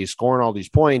play. He's scoring all these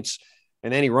points,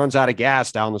 and then he runs out of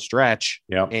gas down the stretch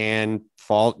and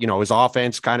his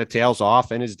offense kind of tails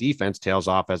off and his defense tails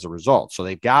off as a result. So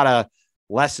they've got to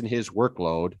lessen his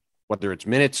workload, whether it's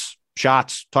minutes,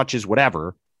 shots, touches,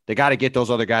 whatever. They got to get those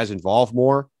other guys involved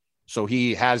more, so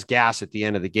he has gas at the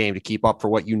end of the game to keep up for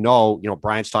what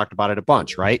Brian's talked about it a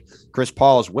bunch, right? Chris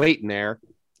Paul is waiting there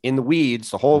in the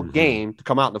weeds the whole game to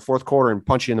come out in the fourth quarter and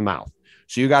punch you in the mouth.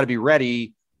 So you got to be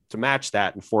ready to match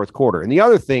that in fourth quarter. And the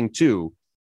other thing too,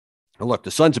 look,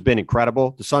 the Suns have been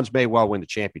incredible. The Suns may well win the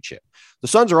championship. The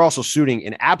Suns are also shooting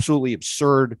an absolutely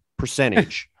absurd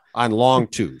percentage on long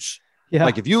twos. Yeah.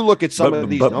 Like if you look at some of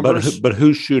these numbers. But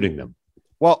who's shooting them?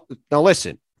 Well, now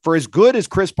listen, for as good as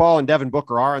Chris Paul and Devin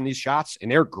Booker are on these shots,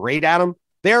 and they're great at them,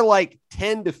 they're like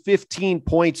 10 to 15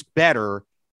 points better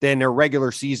than their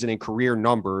regular season and career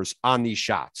numbers on these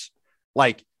shots.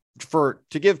 Like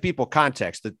to give people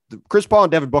context, the Chris Paul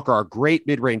and Devin Booker are great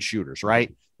mid-range shooters,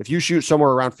 right? If you shoot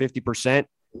somewhere around 50%,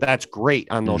 that's great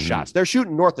on those shots. They're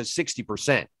shooting north of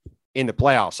 60% in the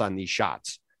playoffs on these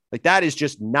shots. Like that is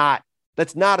just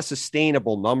that's not a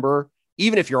sustainable number,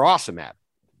 even if you're awesome at it.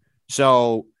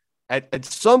 So at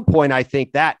some point, I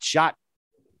think that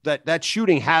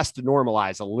shooting has to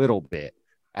normalize a little bit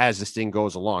as this thing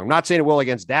goes along. I'm not saying it will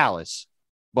against Dallas,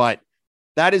 but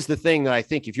that is the thing that I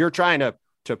think if you're trying to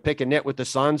pick a nit with the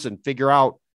Suns and figure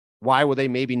out why would they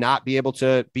maybe not be able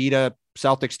to beat a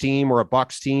Celtics team or a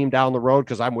Bucks team down the road,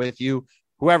 because I'm with you.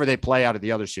 Whoever they play out of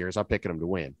the other series, I'm picking them to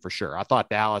win for sure. I thought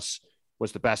Dallas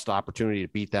was the best opportunity to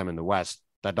beat them in the West.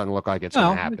 That doesn't look like it's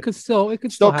going to happen. It could still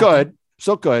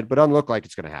could, but doesn't look like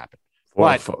it's going to happen.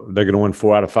 They're going to win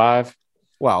 4 out of 5.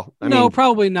 Well, I mean,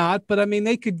 probably not. But I mean,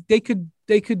 they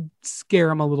could scare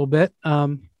them a little bit.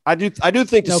 I do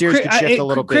think the series could shift a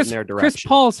little bit in their direction. Chris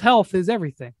Paul's health is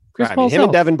everything.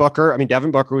 And Devin Booker.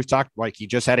 Devin Booker, we've talked like he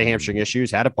just had a hamstring issue.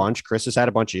 He's had a bunch. Chris has had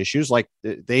a bunch of issues. Like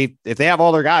if they have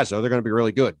all their guys, though, they're going to be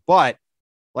really good. But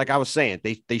like I was saying,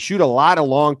 they shoot a lot of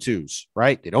long twos,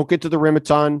 right? They don't get to the rim a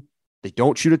ton. They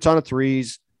don't shoot a ton of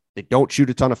threes. They don't shoot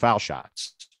a ton of foul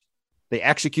shots. They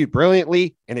execute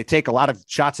brilliantly and they take a lot of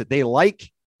shots that they like,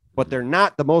 but they're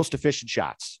not the most efficient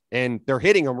shots. And they're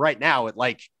hitting them right now at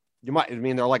like, they're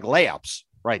like layups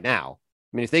right now.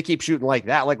 If they keep shooting like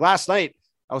that, like last night,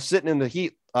 I was sitting in the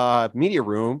Heat media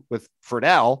room with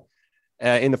Friedel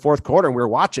in the fourth quarter, and we were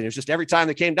watching. It was just every time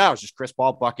they came down, it was just Chris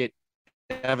Paul bucket,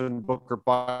 Devin Booker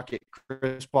bucket,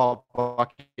 Chris Paul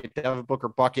bucket, Devin Booker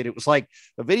bucket. It was like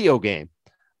a video game.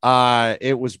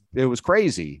 It was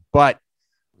crazy. But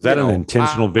is that an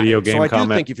intentional video game? So I do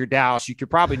think if you're Dallas, you could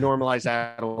probably normalize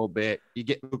that a little bit. You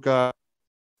get Luka.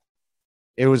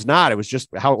 It was not. It was just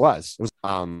how it was. It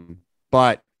was.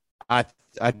 But I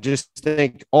just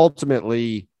think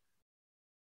ultimately,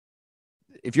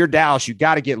 if you're Dallas, you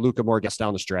got to get Luka more guests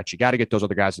down the stretch. You got to get those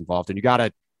other guys involved, and you got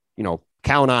to,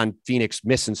 count on Phoenix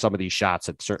missing some of these shots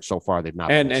that so far they've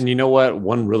not. And you know what?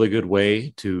 One really good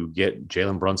way to get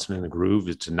Jalen Brunson in the groove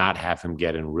is to not have him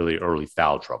get in really early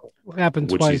foul trouble. What happened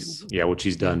twice? Which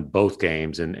he's done both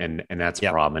games, and that's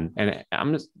a problem.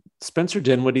 And Spencer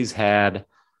Dinwiddie's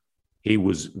he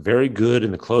was very good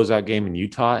in the closeout game in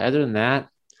Utah. Other than that,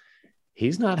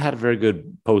 he's not had a very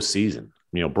good postseason.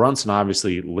 Brunson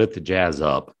obviously lit the Jazz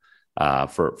up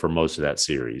for most of that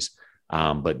series.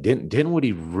 But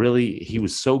Dinwiddie he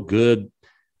was so good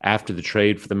after the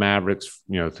trade for the Mavericks,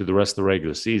 through the rest of the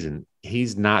regular season.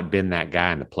 He's not been that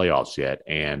guy in the playoffs yet.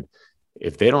 And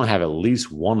if they don't have at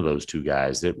least one of those two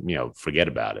guys, forget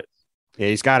about it. Yeah,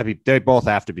 he's got to be. They both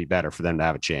have to be better for them to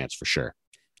have a chance for sure.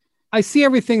 I see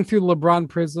everything through the LeBron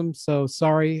prism. So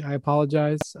sorry, I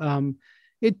apologize.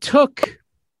 It took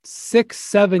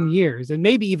 6-7 years and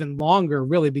maybe even longer,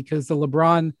 really, because the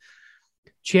LeBron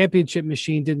championship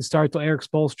machine didn't start till Eric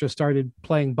Spoelstra started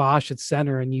playing Bosh at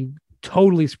center, and you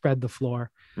totally spread the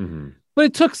floor. Mm-hmm. But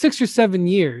it took 6 or 7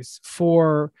 years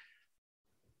for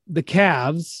the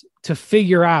Cavs to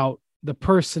figure out the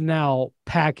personnel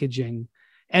packaging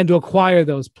and to acquire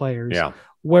those players. Yeah.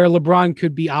 Where LeBron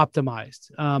could be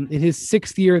optimized. In his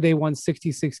 6th year, they won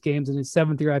 66 games. In his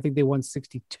 7th year, I think they won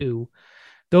 62.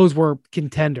 Those were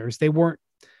contenders. It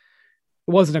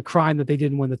wasn't a crime that they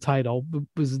didn't win the title. It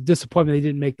was a disappointment they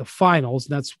didn't make the finals,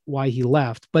 and that's why he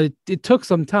left. But it took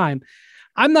some time.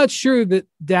 I'm not sure that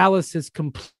Dallas has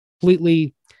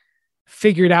completely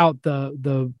figured out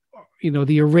the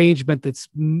arrangement that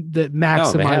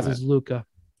maximizes Luka.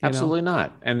 Absolutely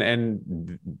not.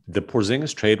 And the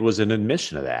Porzingis trade was an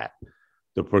admission of that.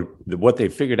 What they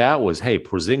figured out was, hey,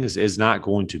 Porzingis is not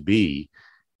going to be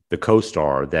the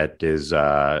co-star that is,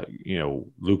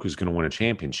 Luka's going to win a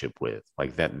championship with.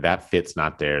 Like that fit's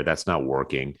not there. That's not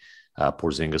working.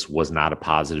 Porzingis was not a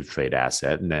positive trade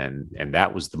asset. And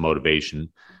that was the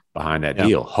motivation behind that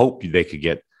deal. Hope they could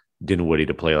get Dinwiddie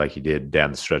to play like he did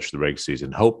down the stretch of the regular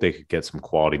season. Hope they could get some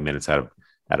quality minutes out of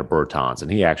Bertans.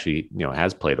 And he actually,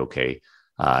 has played okay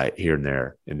here and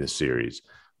there in this series.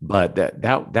 But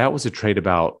that was a trade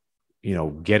about,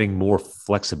 getting more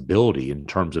flexibility in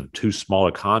terms of two smaller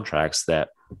contracts that,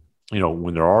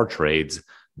 when there are trades,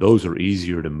 those are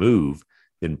easier to move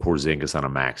than Porzingis on a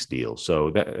max deal.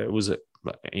 So that was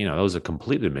a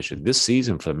complete admission. This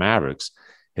season for the Mavericks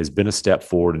has been a step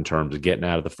forward in terms of getting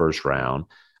out of the first round.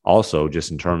 Also,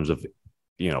 just in terms of,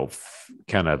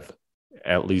 kind of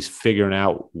at least figuring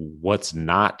out what's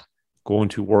not going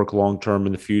to work long-term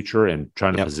in the future and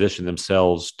trying to position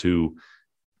themselves to,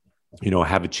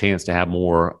 have a chance to have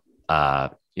more,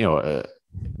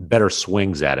 better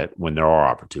swings at it when there are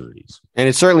opportunities. And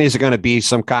it certainly isn't going to be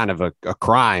some kind of a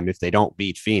crime if they don't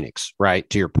beat Phoenix, right?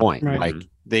 To your point, right. Like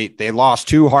they lost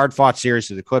 2 hard-fought series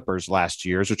to the Clippers last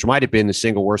year, which might have been the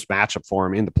single worst matchup for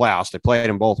them in the playoffs. They played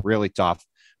them both really tough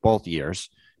both years.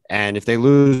 And if they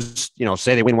lose,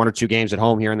 say they win 1 or 2 games at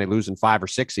home here and they lose in 5 or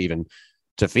 6 even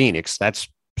to Phoenix, that's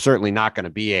certainly not going to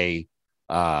be a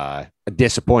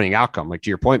disappointing outcome. Like to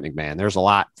your point, McMahon, there's a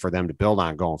lot for them to build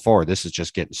on going forward. This is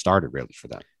just getting started really for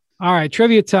them. All right,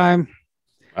 trivia time.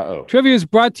 Uh-oh. Trivia is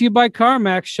brought to you by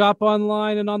CarMax. Shop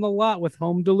online and on the lot with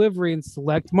home delivery in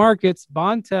select markets.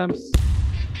 Bond temps.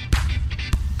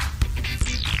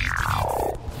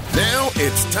 Now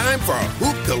it's time for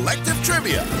Hoop Collective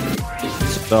Trivia.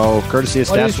 So, courtesy of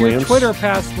Stats Williams. What is your Twitter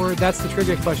password? That's the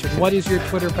trivia question. What is your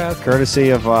Twitter password? Courtesy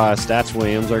of Stats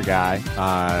Williams, our guy.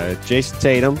 Jayson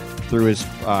Tatum, through his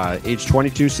age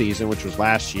 22 season, which was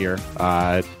last year.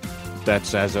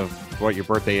 That's as of what your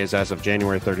birthday is as of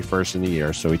January 31st in the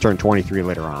year. So he turned 23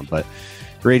 later on. But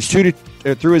through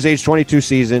his age 22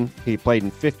 season, he played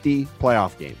in 50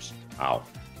 playoff games. Wow.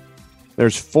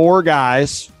 There's 4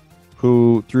 guys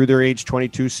who, through their age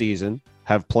 22 season,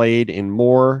 have played in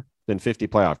more than 50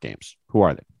 playoff games. Who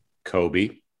are they?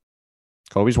 Kobe.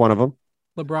 Kobe's one of them.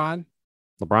 LeBron.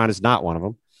 LeBron is not one of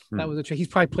them. That was a trick. He's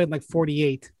probably played like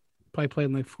 48.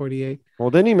 Well,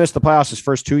 didn't he miss the playoffs his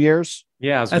first 2 years?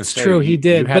 Yeah, that's true. He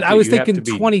did. But I was thinking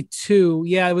 22.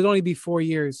 Yeah, it would only be 4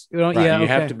 years. Right. Yeah, you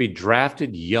have to be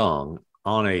drafted young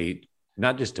on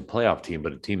not just a playoff team,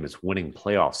 but a team that's winning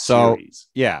playoff series.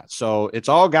 Yeah. So it's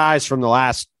all guys from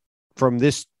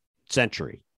this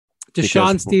century.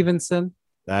 Deshaun Stevenson.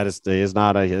 That is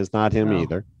not him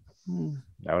either.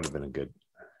 That would have been a good.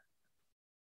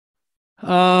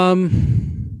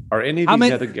 Are any of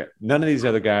these other guys? None of these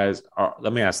other guys are.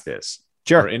 Let me ask this: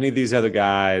 Sure. Are any of these other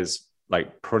guys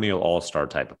like perennial all-star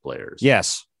type of players?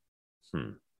 Yes.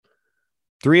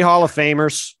 3 Hall of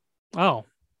Famers. Oh,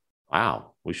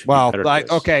 wow. We should. Well,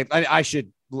 okay. I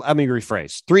should. Let me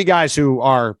rephrase: 3 guys who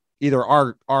are either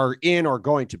are in or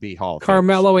going to be Hall of Famers.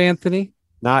 Carmelo Anthony.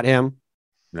 Not him.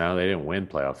 No, they didn't win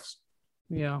playoffs.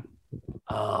 Yeah.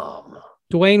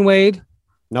 Dwayne Wade.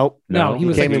 Nope. No, he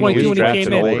was like 22 when he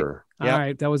came in. Older. All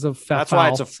right, that was a foul.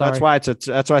 That's why it's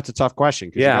a tough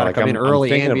question. Yeah, like, come in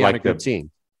early and be on a good team.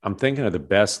 I'm thinking of the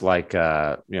best, like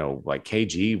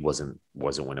KG wasn't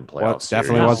winning playoffs. Well,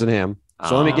 definitely wasn't him.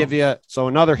 So let me give you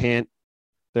another hint.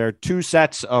 There are 2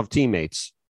 sets of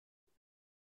teammates.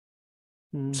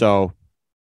 So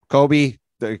Kobe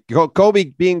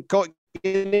being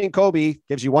Kobe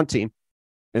gives you one team,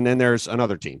 and then there's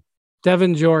another team.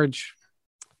 Devin George.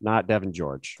 Not Devin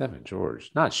George. Devin George.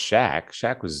 Not Shaq.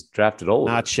 Shaq was drafted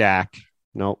older. Not Shaq.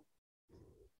 Nope.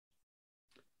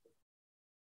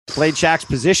 Played Shaq's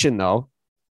position, though.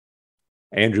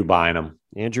 Andrew Bynum.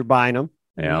 Yeah, Andrew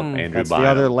That's Bynum. The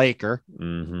other Laker.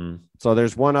 Mm-hmm. So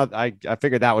there's one other. I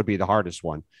figured that would be the hardest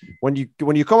one. When you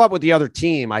come up with the other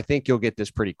team, I think you'll get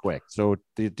this pretty quick. So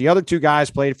the other 2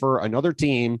 guys played for another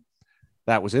team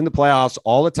that was in the playoffs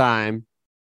all the time.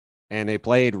 And they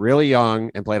played really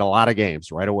young and played a lot of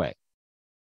games right away.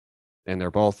 And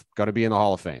they're both going to be in the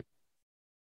Hall of Fame.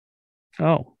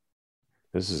 Oh.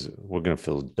 We're going to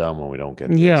feel dumb when we don't get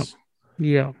this.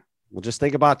 Yeah. Well, just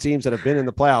think about teams that have been in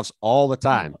the playoffs all the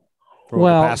time for the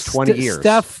past 20 years.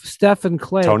 Steph and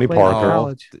Clay. Tony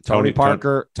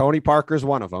Parker. Tony Parker's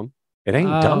one of them. It ain't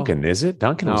Duncan, is it?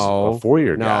 Duncan was a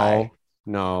 4-year guy.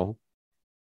 No.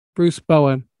 Bruce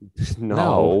Bowen.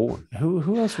 No.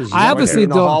 Who else was I obviously in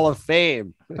the Hall of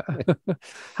Fame?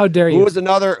 How dare you? Who was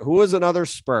another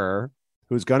Spur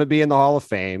who's going to be in the Hall of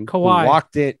Fame? Kawhi. Who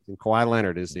walked it, and Kawhi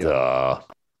Leonard is the other.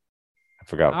 I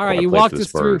forgot. All right, you walked us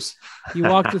through. You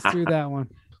walked us through that one.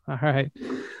 All right.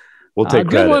 We'll take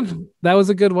good credit. One. That was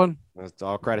a good one. That's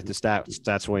all credit to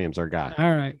Stats Williams, our guy.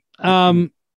 All right.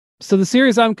 So the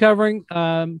series I'm covering,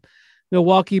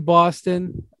 Milwaukee,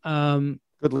 Boston.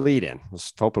 Good lead in. I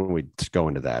was hoping we'd go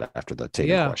into that after the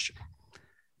Tatum question.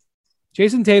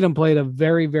 Jayson Tatum played a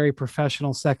very, very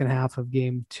professional second half of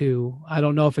game 2. I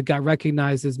don't know if it got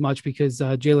recognized as much because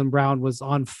Jaylen Brown was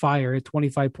on fire at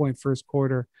 25-point first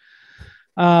quarter.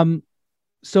 So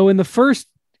in the first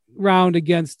round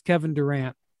against Kevin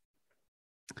Durant,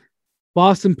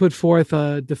 Boston put forth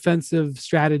a defensive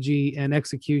strategy and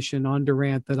execution on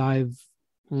Durant that I've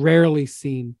rarely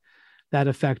seen that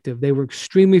effective. They were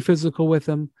extremely physical with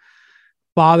him,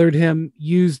 bothered him,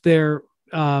 used their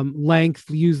length,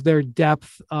 used their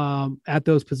depth at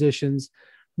those positions,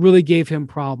 really gave him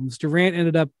problems. Durant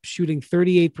ended up shooting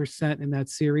 38% in that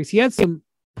series. He had some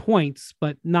points,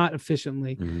 but not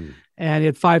efficiently. Mm-hmm. And he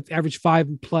had averaged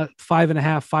 5.5,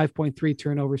 5.3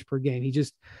 turnovers per game.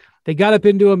 They got up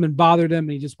into him and bothered him,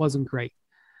 and he just wasn't great.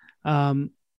 2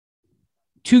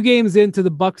 games into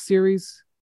the Bucks series,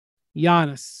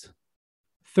 Giannis,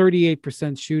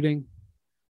 38% shooting,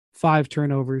 5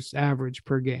 turnovers average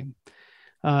per game.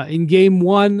 In game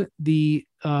 1, the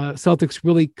Celtics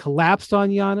really collapsed on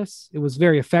Giannis. It was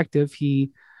very effective.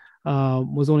 He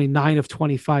was only 9 of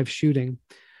 25 shooting.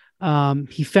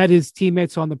 He fed his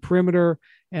teammates on the perimeter,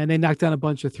 and they knocked down a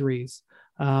bunch of threes.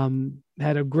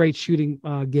 Had a great shooting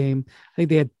game. I think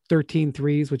they had 13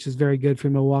 threes, which is very good for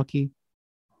Milwaukee.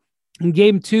 In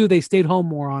game 2, they stayed home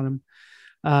more on him.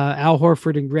 Al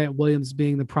Horford and Grant Williams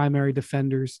being the primary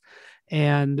defenders.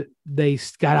 And they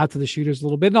got out to the shooters a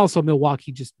little bit. And also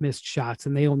Milwaukee just missed shots.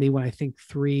 And they only went, I think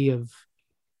they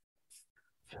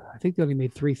only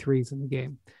made 3 threes in the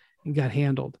game and got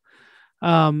handled.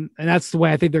 And that's the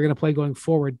way I think they're going to play going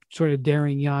forward, sort of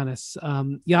daring Giannis.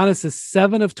 Giannis is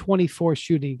 7 of 24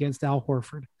 shooting against Al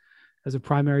Horford as a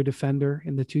primary defender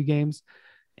in the 2 games.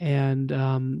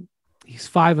 And he's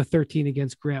 5 of 13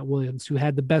 against Grant Williams, who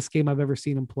had the best game I've ever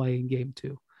seen him play in game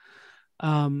 2.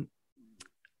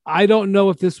 I don't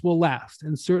know if this will last.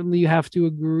 And certainly you have to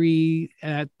agree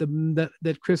that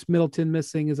Chris Middleton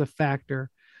missing is a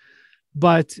factor.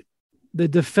 But the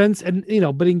defense,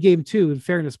 but in game 2, in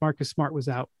fairness, Marcus Smart was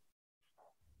out.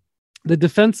 The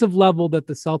defensive level that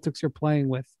the Celtics are playing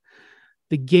with,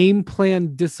 the game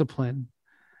plan discipline,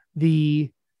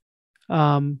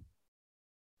 I'm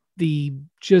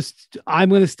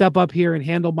going to step up here and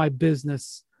handle my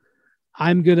business.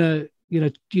 I'm going to,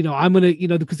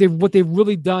 because what they've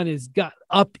really done is got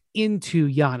up into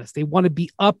Giannis. They want to be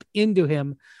up into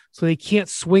him so they can't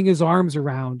swing his arms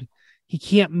around. He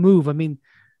can't move. I mean,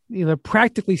 they're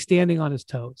practically standing on his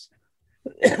toes.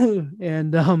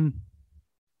 And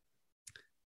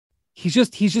he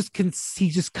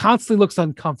just constantly looks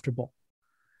uncomfortable.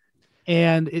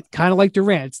 And it's kind of like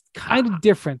Durant. It's kind of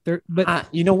different. But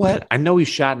you know what? I know he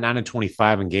shot 9 of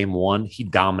 25 in game 1. He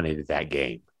dominated that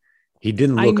game. He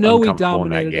didn't look uncomfortable in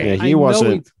that game. Yeah,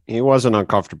 he wasn't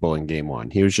uncomfortable in game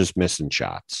 1. He was just missing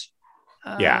shots.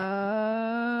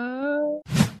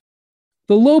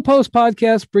 The Low Post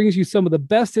podcast brings you some of the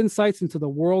best insights into the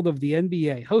world of the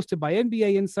NBA, hosted by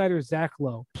NBA insider Zach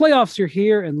Lowe. Playoffs are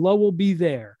here, and Lowe will be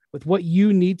there with what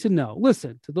you need to know.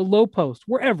 Listen to The Low Post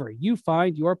wherever you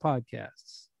find your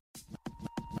podcasts.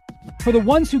 For the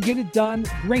ones who get it done,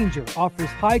 Grainger offers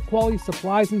high-quality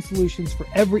supplies and solutions for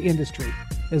every industry,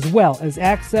 as well as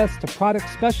access to product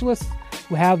specialists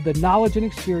who have the knowledge and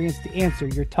experience to answer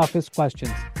your toughest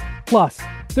questions. Plus,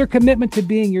 their commitment to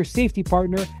being your safety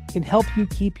partner can help you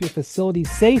keep your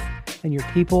facilities safe and your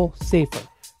people safer.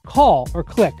 Call or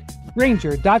click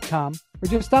Grainger.com or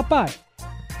just stop by.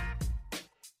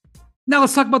 Now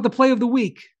let's talk about the play of the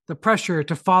week. The pressure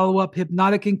to follow up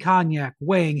Hypnotic and Cognac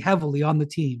weighing heavily on the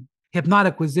team.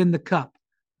 Hypnotic was in the cup,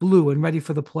 blue and ready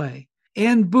for the play.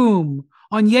 And boom,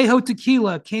 Añejo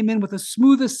Tequila came in with a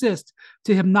smooth assist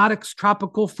to Hypnotic's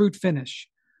tropical fruit finish.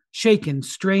 Shaken,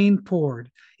 strained,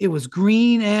 poured. It was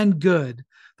green and good.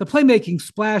 The playmaking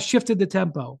splash shifted the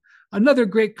tempo. Another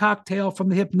great cocktail from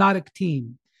the Hypnotic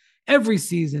team. Every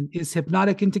season is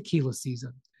Hypnotic and Tequila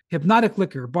season. Hypnotic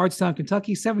Liquor, Bardstown,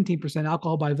 Kentucky, 17%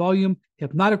 alcohol by volume.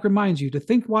 Hypnotic reminds you to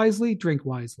think wisely, drink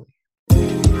wisely. He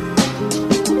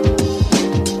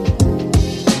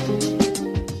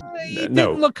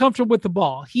didn't look comfortable with the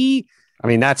ball.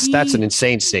 That's an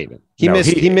insane statement. He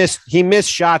missed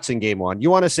shots in game 1. You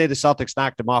want to say the Celtics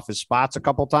knocked him off his spots a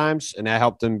couple times and that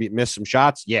helped him miss some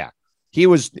shots? Yeah. He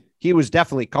was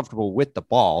definitely comfortable with the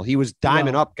ball. He was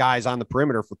diming up guys on the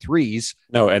perimeter for threes.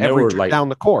 And they were down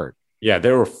the court. Yeah,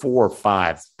 there were 4 or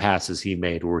 5 passes he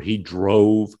made where he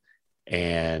drove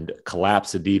and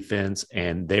collapsed the defense,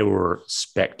 and they were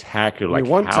spectacular.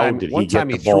 How did he get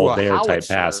the ball there type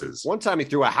passes? One time he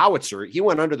threw a howitzer. He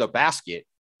went under the basket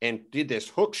and did this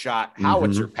hook shot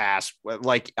howitzer pass.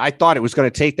 Like, I thought it was going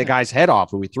to take the guy's head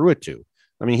off who he threw it to.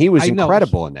 I mean, he was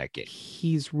incredible in that game.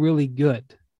 He's really good.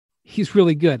 He's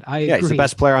really good. I agree. He's the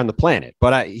best player on the planet.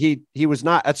 But he was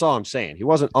not. That's all I'm saying. He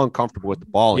wasn't uncomfortable with the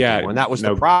ball. And that was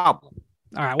the problem.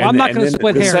 All right. Well, I'm not going to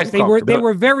split hairs. They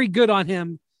were very good on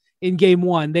him in game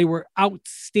 1. They were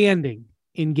outstanding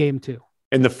in game 2.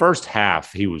 In the first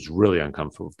half, he was really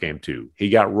uncomfortable with game 2. He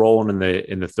got rolling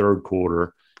in the third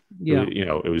quarter. Yeah,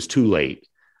 it was too late.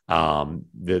 The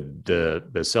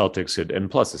Celtics had, and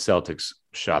plus the Celtics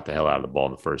shot the hell out of the ball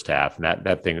in the first half, and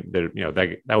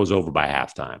that was over by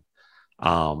halftime.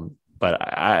 But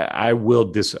I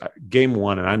will game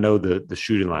 1, and I know the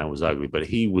shooting line was ugly, but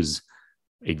he was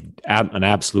an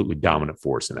absolutely dominant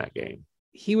force in that game.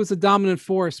 He was a dominant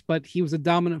force, but he was a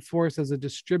dominant force as a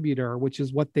distributor, which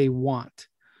is what they want.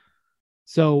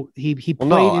 So he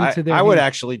played into their. I would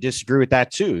actually disagree with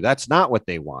that too. That's not what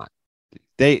they want.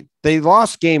 They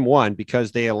lost game one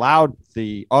because they allowed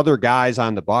the other guys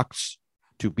on the Bucks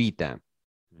to beat them.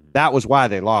 That was why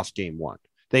they lost game one.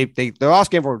 They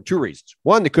lost game for two reasons.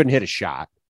 One, they couldn't hit a shot,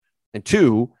 and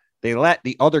two, they let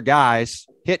the other guys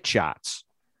hit shots.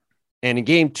 And in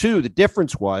game two, the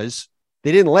difference was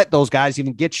they didn't let those guys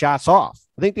even get shots off.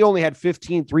 I think they only had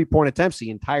 15 3-point attempts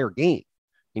the entire game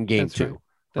in game two,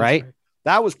 right?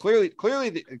 That was clearly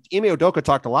Ime Udoka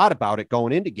talked a lot about it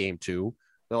going into game two.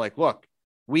 They're like, look,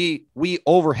 we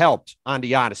overhelped on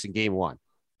Giannis in game one,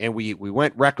 and we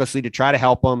went recklessly to try to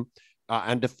help him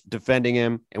on defending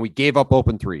him, and we gave up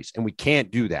open threes, and we can't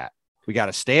do that. We got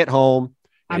to stay at home.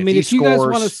 I mean, if you guys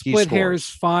want to split hairs,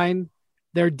 fine.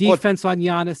 Their defense on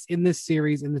Giannis in this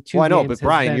series in the two. Well, I know, games but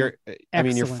Brian, you're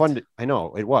I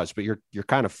know it was, but you're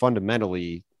kind of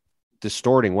fundamentally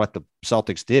distorting what the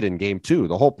Celtics did in game two.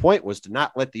 The whole point was to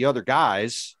not let the other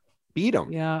guys beat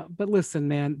them. Yeah, but listen,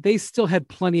 man, they still had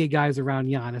plenty of guys around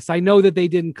Giannis. I know that they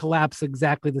didn't collapse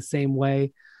exactly the same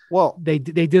way. Well, they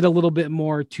did a little bit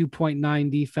more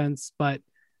 2.9 defense, but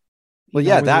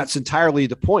that's entirely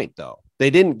the point, though.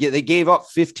 They gave up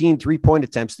 15 3-point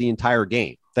attempts the entire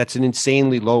game. That's an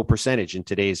insanely low percentage in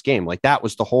today's game. Like, that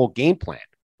was the whole game plan.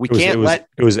 It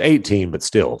was 18, but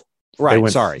still. Right.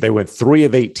 They went 3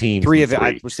 of 18.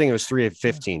 I was thinking it was 3 of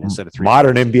 15 instead of 3.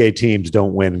 Modern NBA teams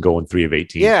don't win going 3 of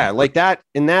 18. Yeah, like that.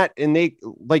 And they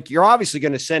like, you're obviously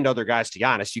going to send other guys to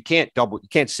Giannis. You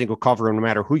can't single cover him no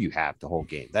matter who you have the whole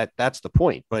game. That's the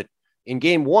point. But in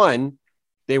game one,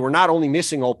 they were not only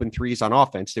missing open threes on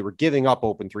offense, they were giving up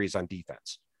open threes on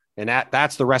defense. And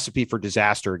that's the recipe for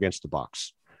disaster against the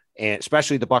Bucks. And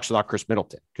especially the Bucks without Chris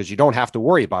Middleton, because you don't have to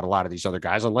worry about a lot of these other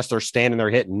guys unless they're standing there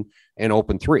hitting an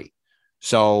open three.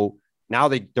 So now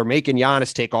they're making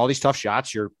Giannis take all these tough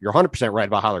shots. You're 100% right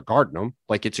about how they're guarding him.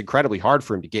 Like, it's incredibly hard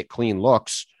for him to get clean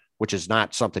looks, which is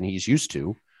not something he's used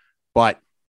to. But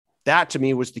that to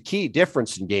me was the key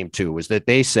difference in game two, is that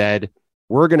they said,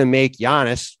 we're going to make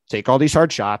Giannis take all these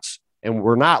hard shots. And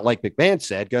we're not, like McMahon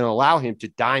said, going to allow him to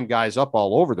dime guys up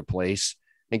all over the place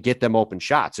and get them open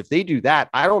shots. If they do that,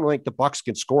 I don't think the Bucks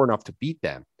can score enough to beat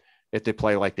them if they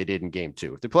play like they did in game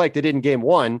two. If they play like they did in game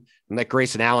one, and let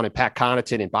Grayson Allen and Pat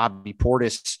Connaughton and Bobby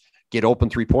Portis get open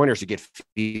 3-pointers to get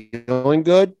feeling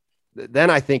good, then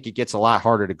I think it gets a lot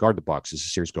harder to guard the Bucks as the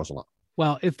series goes along.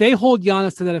 Well, if they hold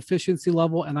Giannis to that efficiency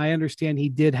level, and I understand he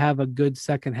did have a good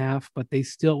second half, but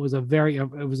it was a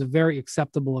very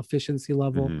acceptable efficiency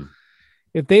level. Mm-hmm.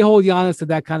 If they hold Giannis to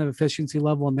that kind of efficiency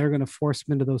level and they're going to force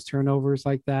him into those turnovers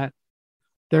like that,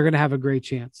 they're going to have a great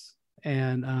chance.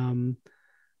 And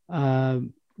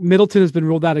Middleton has been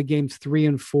ruled out of games 3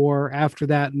 and 4. After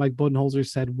that, Mike Budenholzer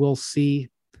said, we'll see.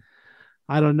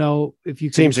 I don't know if you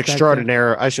can. Seems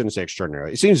extraordinary. I shouldn't say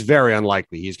extraordinary. It seems very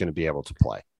unlikely he's going to be able to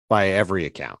play by every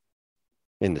account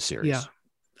in the series.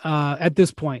 Yeah. At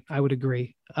this point, I would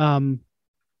agree.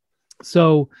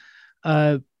 So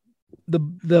the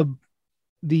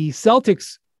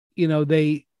Celtics,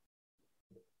 they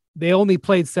only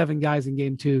played 7 guys in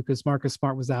game 2 because Marcus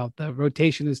Smart was out. The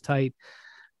rotation is tight.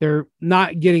 They're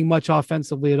not getting much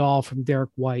offensively at all from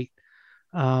Derek White.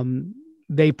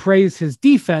 They praise his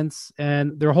defense,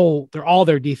 and all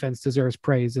their defense deserves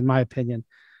praise, in my opinion.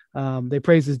 They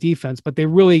praise his defense, but they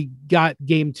really got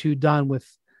game 2 done with,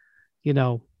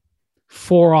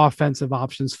 4 offensive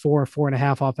options,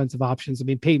 4.5 offensive options. I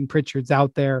mean, Peyton Pritchard's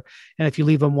out there, and if you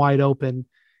leave him wide open,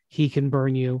 he can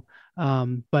burn you.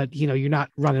 But you're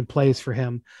not running plays for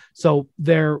him. So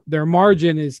their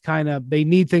margin is they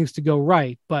need things to go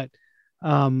right, but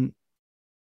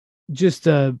just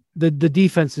the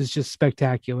defense is just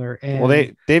spectacular.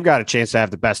 And they've got a chance to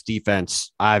have the best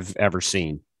defense I've ever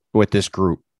seen with this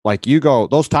group. Like, you go,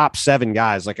 those top 7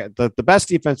 guys, like the best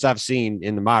defense I've seen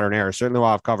in the modern era, certainly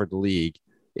while I've covered the league,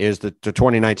 is the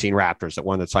 2019 Raptors that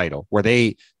won the title, where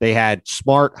they had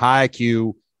smart, high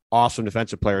IQ, awesome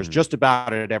defensive players just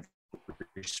about at every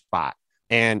spot.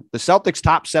 And the Celtics'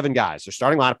 top 7 guys, their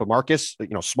starting lineup of Marcus,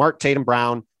 Smart, Tatum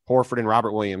Brown, Horford, and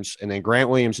Robert Williams, and then Grant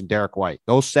Williams and Derek White.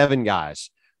 Those 7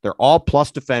 guys, they're all plus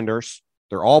defenders.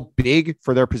 They're all big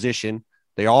for their position.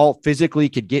 They all physically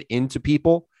could get into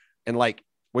people. And like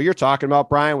what you're talking about,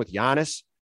 Brian, with Giannis,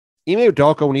 Ime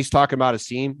Udoka, when he's talking about his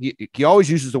team, he always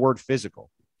uses the word physical.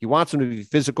 He wants them to be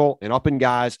physical and up in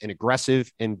guys and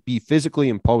aggressive and be physically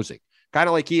imposing, kind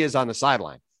of like he is on the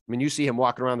sideline. I mean, you see him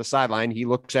walking around the sideline. He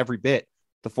looks every bit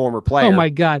the former player. Oh my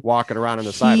God, walking around on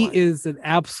the sideline. He is an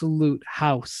absolute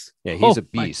house. Yeah, he's a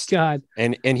beast. My God,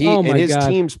 and his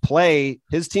teams play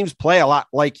a lot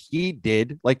like he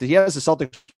did. Like he has the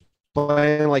Celtics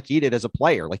playing like he did as a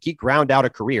player. Like he ground out a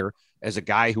career as a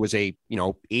guy who was a,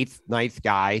 eighth, ninth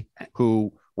guy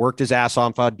who worked his ass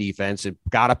off on defense and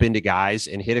got up into guys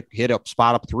and hit a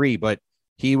spot up three. But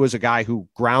he was a guy who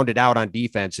grounded out on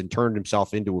defense and turned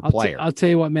himself into a player. I'll tell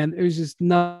you what, man, it was just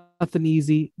nothing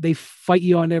easy. They fight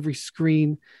you on every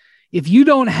screen. If you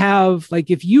don't have,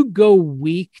 if you go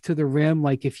weak to the rim,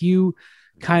 if you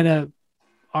kind of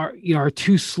are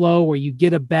too slow or you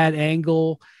get a bad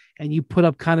angle and you put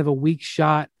up kind of a weak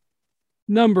shot,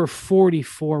 number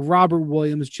 44, Robert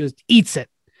Williams, just eats it.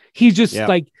 He's just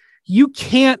you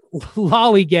can't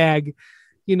lollygag,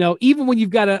 even when you've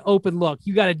got an open look,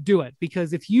 you got to do it,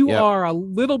 because if you are a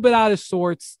little bit out of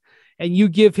sorts and you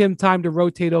give him time to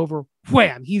rotate over,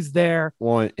 wham, he's there.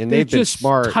 Well, and they've been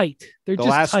smart. Tight. They're the just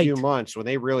last tight. few months when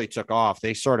they really took off,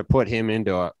 they sort of put him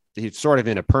he's sort of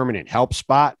in a permanent help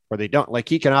spot where they don't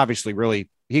he can obviously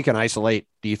he can isolate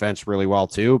defense really well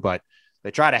too, but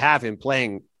they try to have him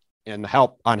playing in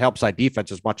help side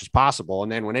defense as much as possible.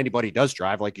 And then when anybody does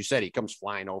drive, like you said, he comes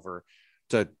flying over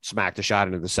to smack the shot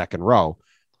into the second row.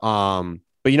 But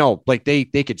they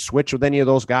could switch with any of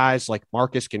those guys. Like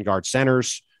Marcus can guard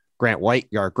centers, Grant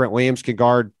Williams can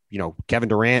guard, Kevin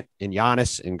Durant and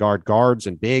Giannis and guards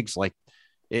and bigs.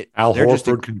 Al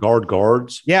Horford can guard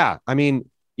guards. Yeah. I mean,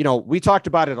 we talked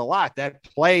about it a lot.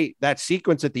 That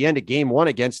sequence at the end of game one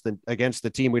against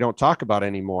the team we don't talk about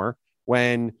anymore,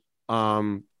 when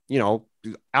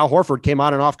Al Horford came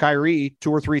on and off Kyrie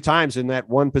 2 or 3 times in that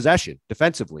one possession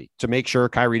defensively to make sure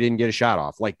Kyrie didn't get a shot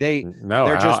off.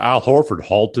 Al Horford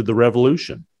halted the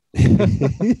revolution.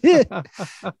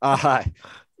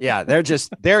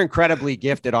 They're incredibly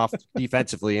gifted off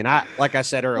defensively. And like I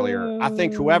said earlier, I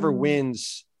think whoever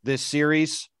wins this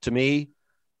series, to me,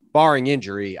 barring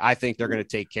injury, I think they're going to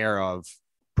take care of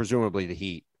presumably the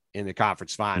Heat in the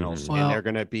conference finals. Mm-hmm. And they're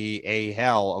going to be a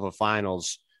hell of a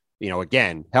finals.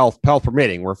 Again, health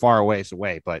permitting, we're far away,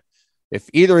 but if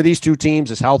either of these two teams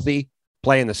is healthy,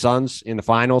 playing the Suns in the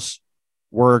finals,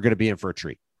 we're going to be in for a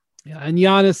treat. Yeah, and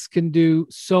Giannis can do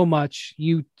so much.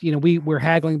 We're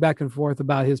haggling back and forth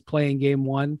about his play in game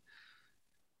one.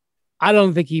 I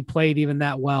don't think he played even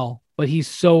that well, but he's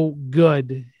so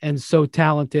good and so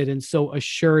talented and so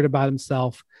assured about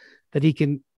himself that he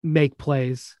can make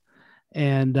plays.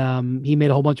 And he made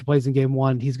a whole bunch of plays in game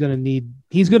one. He's going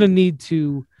to need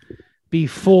to be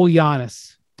full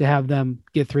Giannis to have them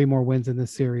get 3 more wins in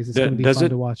this series. It's going to be fun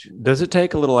to watch. Does it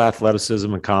take a little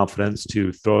athleticism and confidence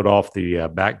to throw it off the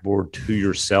backboard to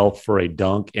yourself for a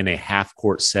dunk in a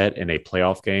half-court set in a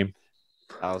playoff game?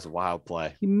 That was a wild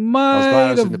play. He I was glad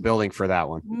I was in the building for that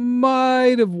one.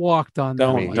 Might have walked on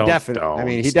that. He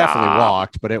definitely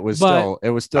walked, but it was still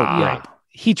great.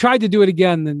 He tried to do it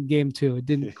again in game 2. It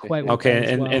didn't quite work. Okay,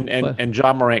 and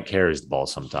John Morant carries the ball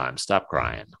sometimes. Stop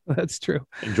crying. That's true.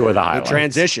 Enjoy the highlights. The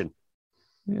transition.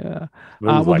 Yeah.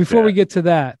 Before we get to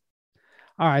that,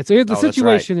 all right. So here's the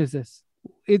situation: is this?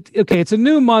 It's a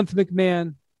new month,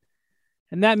 McMahon,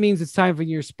 and that means it's time for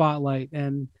your spotlight.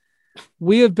 And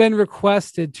we have been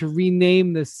requested to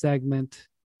rename this segment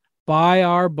by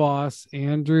our boss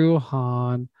Andrew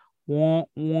Hahn. Wah,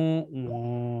 wah,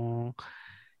 wah.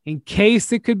 In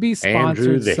case it could be sponsored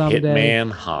Andrew the someday.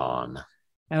 Hitman Hahn.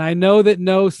 And I know that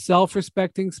no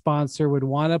self-respecting sponsor would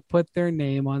want to put their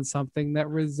name on something that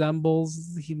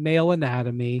resembles male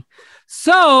anatomy.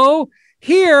 So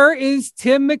here is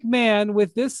Tim McMahon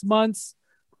with this month's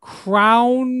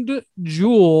crowned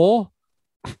jewel.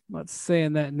 I'm not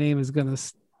saying that name is going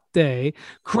to stay.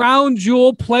 Crown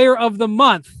Jewel Player of the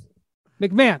Month.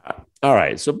 McMahon. All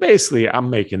right. So basically,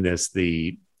 I'm making this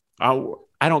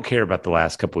I don't care about the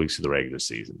last couple weeks of the regular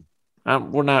season.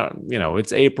 We're not,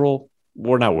 it's April.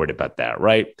 We're not worried about that,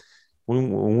 right?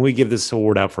 When we give this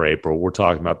award out for April, we're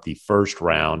talking about the first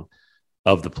round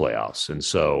of the playoffs. And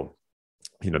so,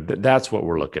 that's what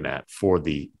we're looking at for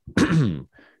the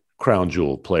Crown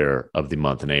Jewel Player of the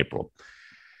Month in April.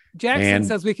 Jackson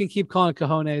says we can keep calling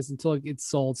Cajones until it gets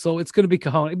sold. So it's going to be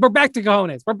Cajones. We're back to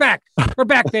Cajones. We're back. We're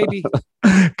back, baby.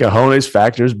 Cajones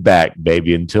factors back,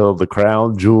 baby, until the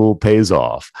Crown Jewel pays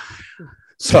off.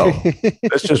 So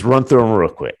let's just run through them real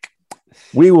quick.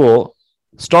 We will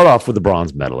start off with the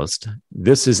bronze medalist.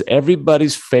 This is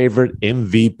everybody's favorite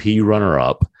MVP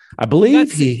runner-up. I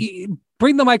believe he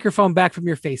bring the microphone back from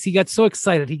your face. He got so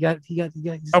excited. He got.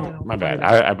 Oh, my bad.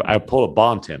 I pulled a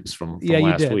Bontemps from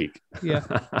last week. Yeah.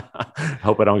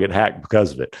 Hope I don't get hacked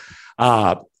because of it.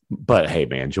 But hey,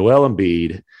 man, Joel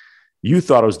Embiid, you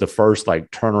thought it was the first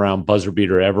turnaround buzzer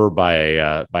beater ever by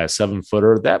a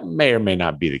 7-footer. That may or may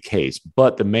not be the case,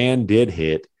 but the man did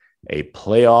hit a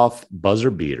playoff buzzer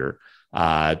beater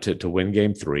to win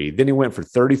game 3. Then he went for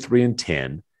 33 and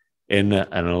 10 in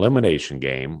an elimination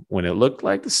game when it looked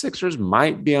like the Sixers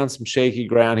might be on some shaky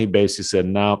ground. He basically said,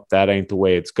 no, that ain't the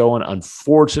way it's going.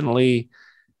 Unfortunately,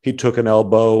 he took an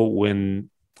elbow when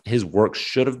his work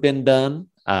should have been done.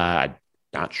 Not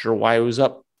sure why he was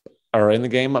up or in the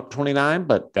game up 29,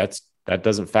 but that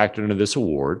doesn't factor into this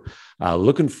award.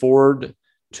 Looking forward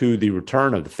to the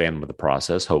return of the Phantom of the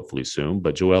Process, hopefully soon.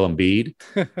 But Joel Embiid,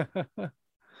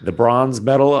 the bronze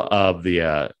medal of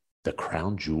the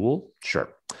crown jewel,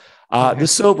 sure. The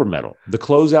silver medal, the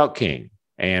closeout king.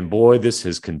 And boy, this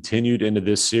has continued into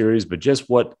this series, but just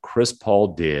what Chris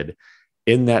Paul did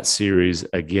in that series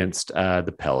against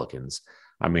the Pelicans.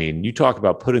 I mean, you talk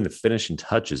about putting the finishing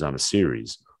touches on a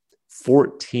series,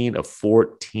 14 of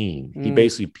 14. He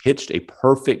basically pitched a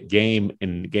perfect game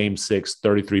in game 6,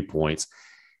 33 points.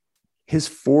 His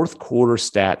fourth quarter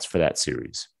stats for that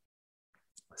series,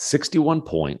 61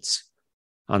 points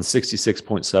on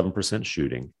 66.7%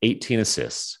 shooting, 18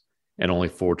 assists, and only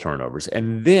 4 turnovers.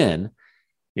 And then,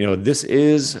 this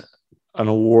is an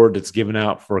award that's given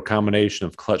out for a combination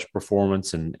of clutch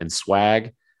performance and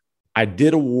swag. I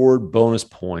did award bonus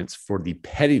points for the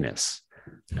pettiness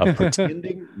of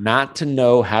pretending not to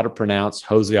know how to pronounce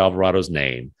Jose Alvarado's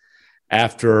name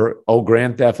after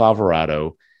Grand Theft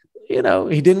Alvarado.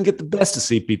 He didn't get the best of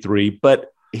CP3,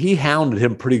 but he hounded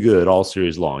him pretty good all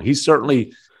series long. He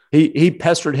certainly he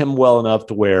pestered him well enough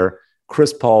to where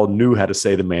Chris Paul knew how to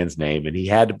say the man's name, and he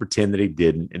had to pretend that he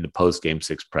didn't in the post-game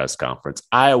 6 press conference.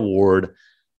 I award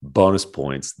bonus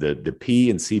points. The P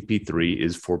in CP3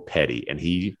 is for petty, and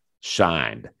he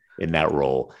shined in that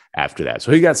role after that.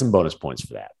 So he got some bonus points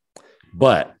for that.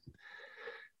 But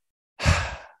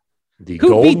the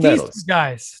gold medals, these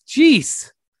guys?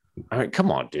 Jeez. All right,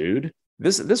 come on, dude.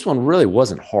 This one really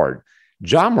wasn't hard.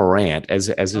 John Morant, as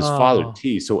his father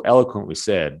T so eloquently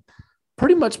said,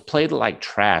 pretty much played like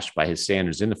trash by his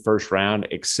standards in the first round,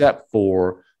 except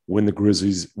for when the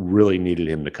Grizzlies really needed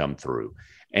him to come through.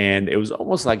 And it was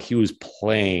almost like he was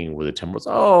playing with the Timberwolves.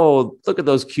 Oh, look at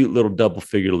those cute little double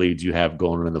figure leads you have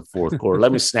going in the fourth quarter.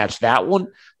 Let me snatch that one.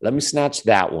 Let me snatch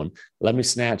that one. Let me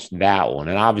snatch that one.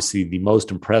 And obviously the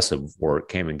most impressive work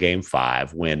came in game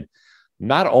 5 when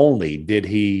not only did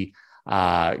he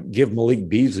give Malik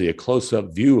Beasley a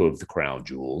close-up view of the crown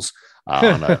jewels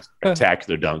on a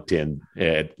spectacular dunk near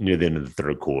the end of the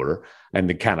third quarter and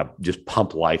to kind of just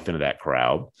pump life into that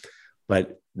crowd,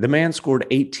 but the man scored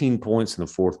 18 points in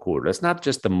the fourth quarter. That's not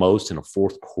just the most in a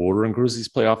fourth quarter in Grizzlies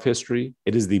playoff history.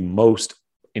 It is the most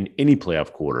in any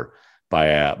playoff quarter by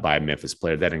a Memphis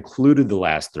player. That included the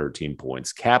last 13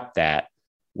 points. Capped that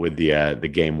with the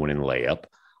game-winning layup.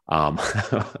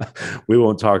 We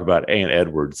won't talk about Ant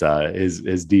Edwards,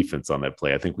 his defense on that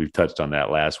play. I think we've touched on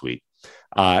that last week.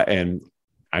 And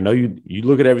I know you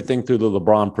look at everything through the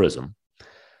LeBron prism.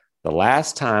 The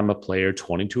last time a player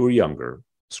 22 or younger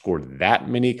scored that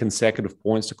many consecutive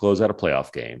points to close out a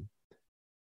playoff game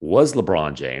was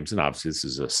LeBron James. And obviously this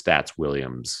is a Stats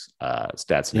Williams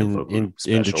stats and info group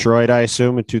in Detroit, I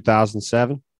assume, in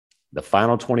 2007. The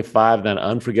final 25, that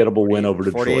unforgettable win over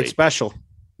Detroit. 48 special.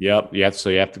 Yep. So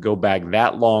you have to go back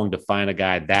that long to find a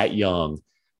guy that young,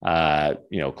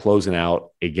 closing out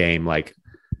a game like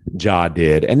Ja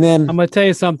did. And then I'm going to tell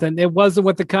you something. It wasn't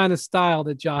with the kind of style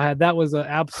that Ja had. That was an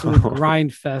absolute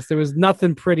grind fest. There was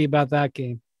nothing pretty about that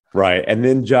game. Right. And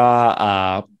then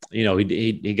Ja,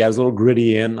 he got his little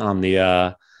gritty in on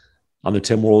the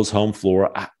Timberwolves home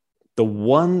floor. The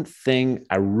one thing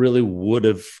I really would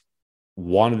have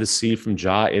wanted to see from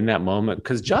Ja in that moment,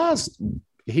 because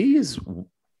he's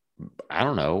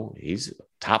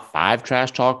top 5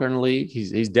 trash talker in the league.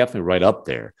 He's definitely right up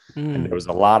there. And there was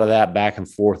a lot of that back and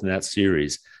forth in that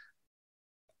series.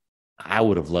 I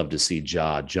would have loved to see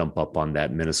Ja jump up on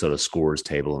that Minnesota scorers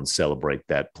table and celebrate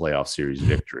that playoff series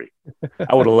victory.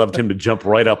 I would have loved him to jump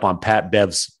right up on Pat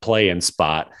Bev's play-in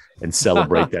spot and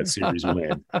celebrate that series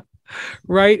win.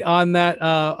 Right on that,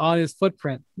 on his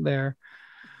footprint there.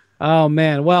 Oh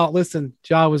man. Well, listen,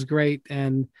 Ja was great.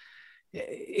 And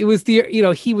it was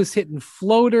he was hitting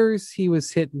floaters. He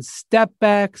was hitting step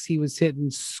backs. He was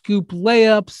hitting scoop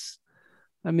layups.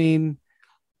 I mean,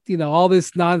 all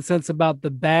this nonsense about the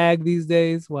bag these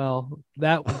days. Well,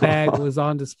 that bag was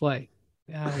on display,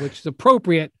 which is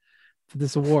appropriate for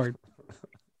this award.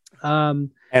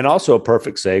 And also a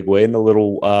perfect segue in the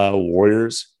little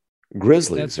Warriors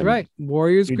Grizzlies. That's right.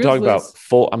 Warriors you Grizzlies.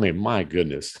 Talk about my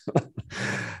goodness.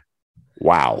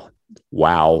 Wow.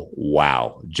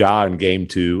 Ja in game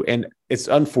 2. And it's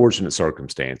unfortunate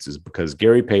circumstances because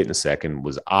Gary Payton II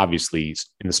was obviously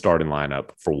in the starting lineup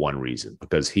for one reason,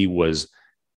 because he was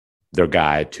their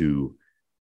guy to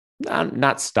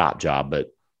not stop Ja,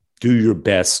 but do your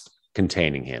best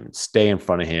containing him, stay in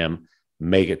front of him,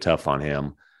 make it tough on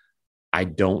him. I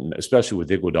don't, especially with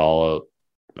Iguodala,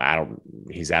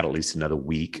 he's out at least another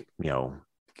week,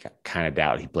 kind of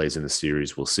doubt he plays in the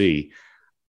series. We'll see.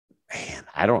 Man,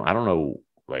 I don't know,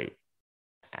 like,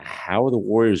 how are the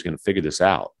Warriors going to figure this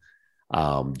out?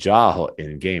 Ja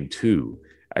in game 2,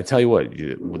 I tell you what,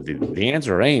 the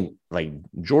answer ain't like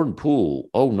Jordan Poole.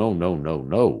 Oh,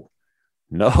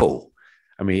 no.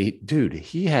 I mean, dude,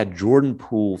 he had Jordan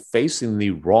Poole facing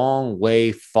the wrong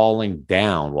way, falling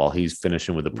down while he's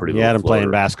finishing with a pretty good. He had him playing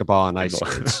basketball on ice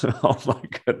skates. Oh, my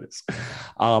goodness.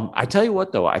 I tell you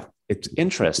what, though, it's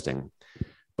interesting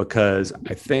because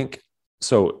I think –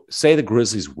 so say the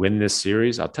Grizzlies win this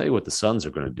series, I'll tell you what the Suns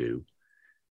are going to do.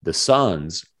 The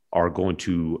Suns are going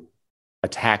to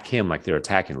attack him like they're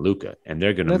attacking Luka, and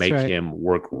they're going to make him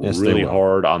work really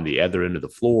hard on the other end of the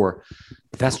floor.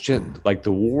 But that's just like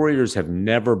the Warriors have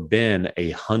never been a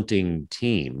hunting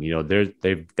team.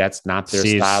 That's not their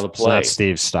style of play. It's not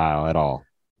Steve's style at all.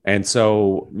 And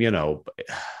so,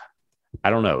 I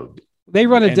don't know. They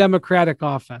run a democratic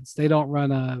offense. They don't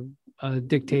run a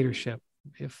dictatorship.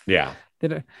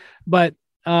 But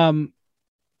I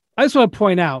just want to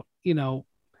point out,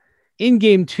 in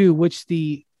game 2, which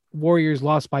the Warriors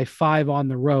lost by 5 on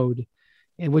the road,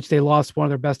 in which they lost one of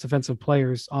their best defensive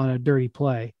players on a dirty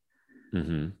play.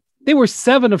 Mm-hmm. They were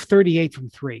 7 of 38 from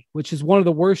 3, which is one of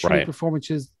the worst shooting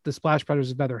performances the Splash Brothers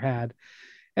have ever had.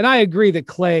 And I agree that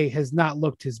Clay has not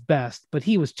looked his best, but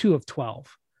he was 2 of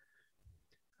 12.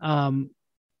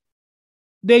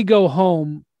 They go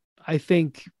home. I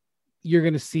think you're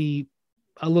going to see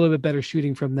a little bit better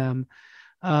shooting from them.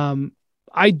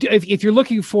 If you're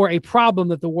looking for a problem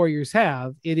that the Warriors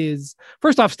have, it is,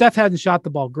 first off, Steph hasn't shot the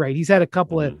ball great. He's had a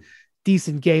couple of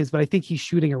decent games, but I think he's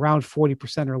shooting around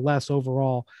 40% or less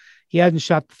overall. He hasn't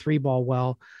shot the 3 ball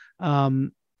well.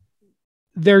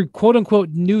 Their quote unquote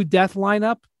new death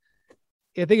lineup,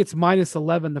 I think it's minus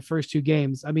 11 the first 2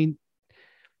 games. I mean,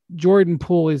 Jordan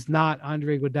Poole is not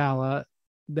Andre Iguodala.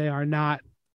 They are not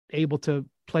able to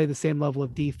play the same level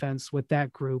of defense with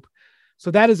that group.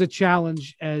 So that is a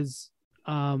challenge as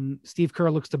Steve Kerr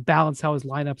looks to balance how his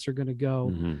lineups are going to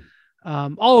go.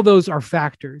 Mm-hmm. All of those are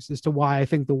factors as to why I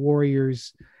think the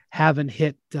Warriors haven't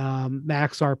hit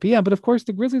max RPM. But of course,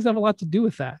 the Grizzlies have a lot to do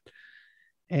with that.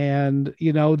 And,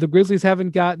 the Grizzlies haven't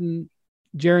gotten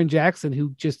Jaren Jackson, who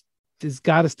just has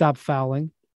got to stop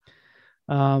fouling.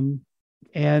 And,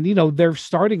 their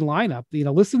starting lineup,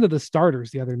 listen to the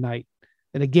starters the other night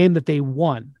in a game that they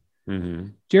won. Mm-hmm.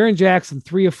 Jaren Jackson,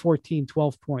 3 of 14,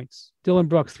 12 points. Dylan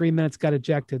Brooks, 3 minutes, got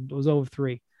ejected. It was 0 of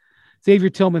 3. Xavier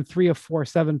Tillman, 3 of 4,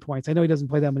 7 points. I know he doesn't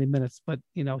play that many minutes, but,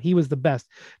 he was the best.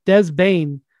 Des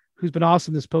Bane, who's been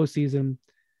awesome this postseason,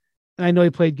 and I know he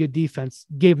played good defense,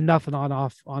 gave nothing on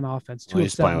offense. He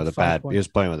was playing with a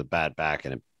bad back,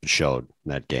 and it showed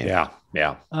in that game.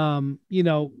 Yeah.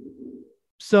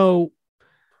 So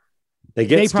they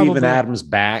get Steven Adams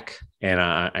back, and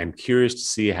I'm curious to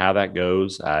see how that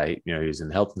goes. He's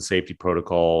in health and safety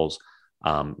protocols,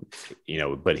 but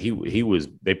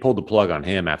they pulled the plug on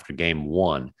him after game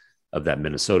 1 of that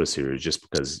Minnesota series, just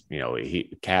because,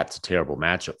 Cat's a terrible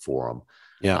matchup for him.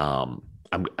 Yeah.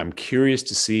 I'm curious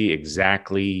to see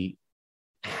exactly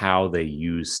how they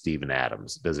use Steven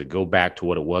Adams. Does it go back to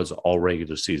what it was all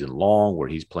regular season long, where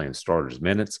he's playing starters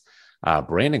minutes?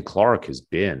 Brandon Clark has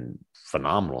been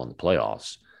phenomenal in the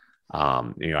playoffs.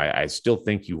 I still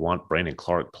think you want Brandon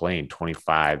Clark playing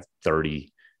 25,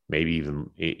 30, maybe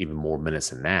even more minutes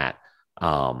than that.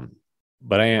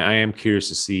 But I am curious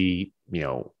to see,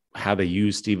 how they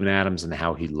use Steven Adams and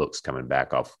how he looks coming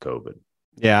back off of COVID.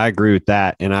 Yeah, I agree with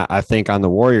that. And I think on the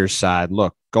Warriors side,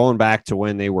 look, going back to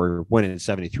when they were winning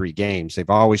 73 games, they've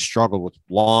always struggled with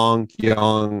long,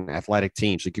 young, athletic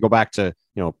teams. You could go back to,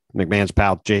 McMahon's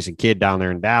pal Jason Kidd down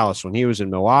there in Dallas. When he was in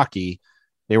Milwaukee,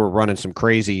 they were running some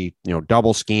crazy,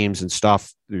 double schemes and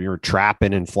stuff. You were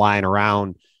trapping and flying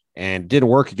around, and didn't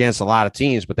work against a lot of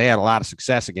teams, but they had a lot of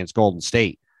success against Golden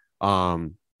State.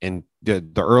 And the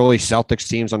early Celtics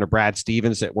teams under Brad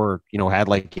Stevens that were, had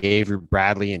like Avery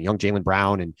Bradley and young Jaylen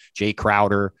Brown and Jay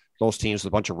Crowder, those teams with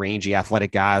a bunch of rangy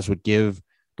athletic guys would give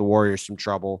the Warriors some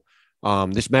trouble.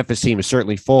 This Memphis team is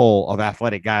certainly full of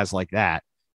athletic guys like that.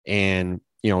 And,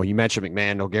 you mentioned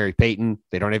McMahon, no Gary Payton.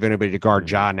 They don't have anybody to guard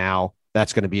Ja now.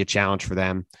 That's going to be a challenge for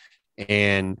them.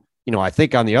 And, I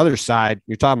think on the other side,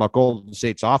 you're talking about Golden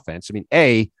State's offense. I mean,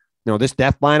 this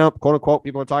death lineup, quote unquote,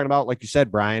 people are talking about, like you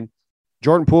said, Brian,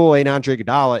 Jordan Poole ain't Andre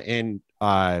Iguodala,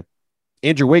 and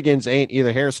Andrew Wiggins ain't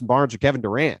either Harrison Barnes or Kevin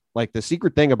Durant. Like, the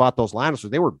secret thing about those lineups was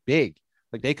they were big.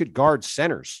 Like, they could guard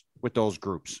centers with those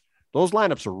groups. Those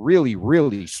lineups are really,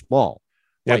 really small.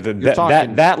 Yeah,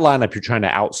 like that lineup, you're trying to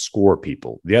outscore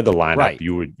people. The other lineup, right.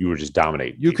 you were just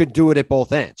dominating. You people. could do it at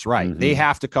both ends, right? Mm-hmm. They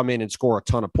have to come in and score a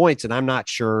ton of points, and I'm not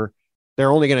sure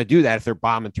they're only going to do that if they're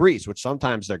bombing threes, which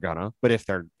sometimes they're gonna. But if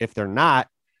they're not,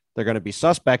 they're going to be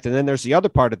suspect. And then there's the other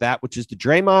part of that, which is the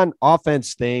Draymond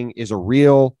offense thing is a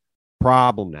real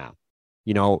problem now.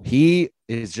 You know, he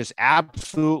is just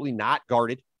absolutely not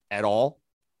guarded at all.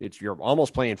 You're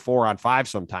almost playing 4-on-5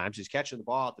 sometimes. He's catching the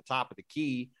ball at the top of the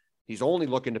key. He's only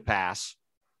looking to pass.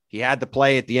 He had the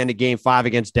play at the end of Game 5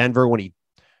 against Denver when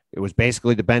it was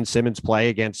basically the Ben Simmons play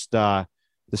against the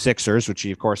Sixers, which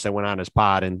he, of course, then went on his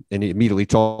pod and he immediately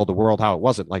told the world how it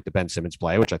wasn't like the Ben Simmons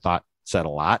play, which I thought said a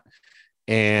lot.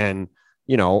 And,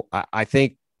 you know, I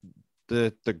think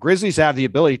the Grizzlies have the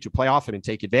ability to play off it and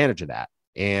take advantage of that.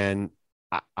 And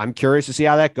I'm curious to see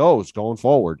how that goes going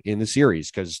forward in the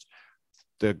series, because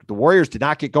the Warriors did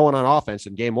not get going on offense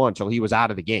in Game 1 until he was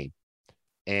out of the game.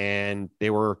 And they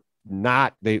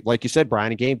like you said,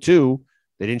 Brian, in Game 2,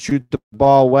 they didn't shoot the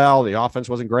ball well. The offense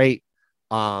wasn't great.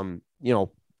 You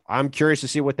know, I'm curious to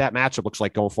see what that matchup looks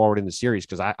like going forward in the series,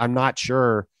 because I'm not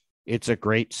sure it's a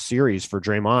great series for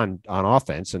Draymond on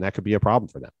offense, and that could be a problem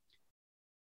for them.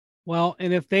 Well,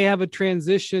 and if they have a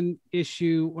transition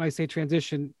issue, when I say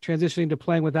transitioning to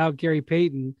playing without Gary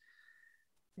Payton,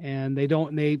 and they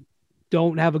don't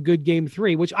have a good Game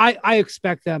 3, which I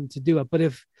expect them to do it. But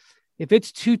if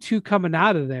it's 2-2 coming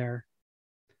out of there,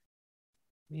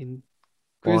 I mean,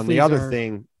 and the other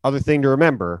thing to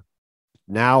remember,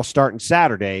 now starting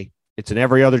Saturday, it's an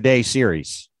every other day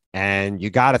series. And you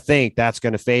got to think that's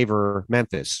going to favor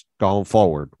Memphis going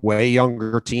forward. Way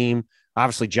younger team.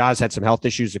 Obviously, Ja's had some health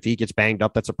issues. If he gets banged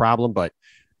up, that's a problem. But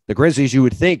the Grizzlies, you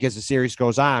would think, as the series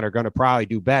goes on, are going to probably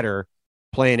do better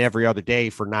playing every other day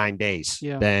for 9 days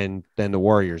than the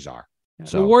Warriors are. Yeah.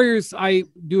 So the Warriors, I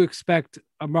do expect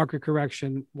a market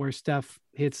correction where Steph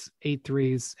hits 8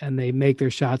 threes and they make their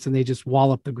shots and they just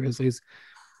wall-up the Grizzlies.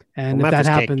 And if that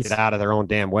happens, can't get out of their own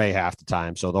damn way half the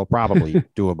time, so they'll probably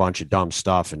do a bunch of dumb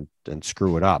stuff and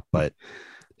screw it up. But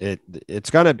it's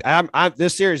gonna.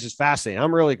 This series is fascinating.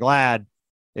 I'm really glad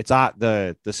it's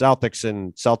the Celtics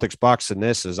and Celtics Bucks, and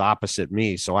this is opposite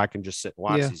me, so I can just sit and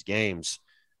watch these games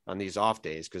on these off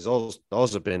days, because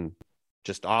those have been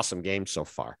just awesome games so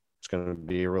far. It's going to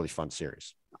be a really fun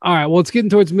series. All right. Well, it's getting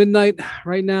towards midnight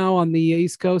right now on the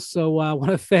East Coast, so I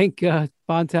want to thank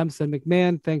Bontemps and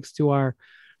McMahon. Thanks to our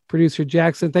producer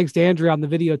Jackson. Thanks to Andrea on the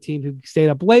video team who stayed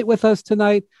up late with us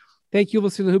tonight. Thank you for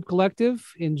listening to the Hoop Collective.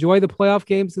 Enjoy the playoff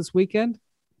games this weekend.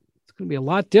 It's going to be a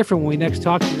lot different when we next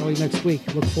talk to you early next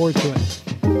week. Look forward to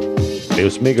it.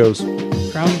 Adios, amigos.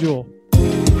 Crown Jewel.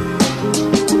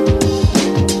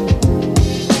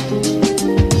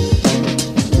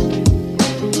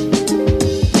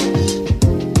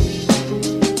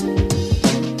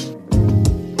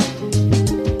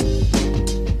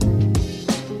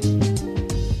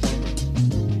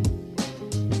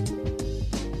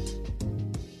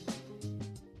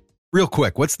 Real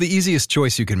quick, what's the easiest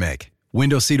choice you can make?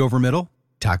 Window seat over middle?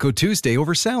 Taco Tuesday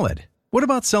over salad? What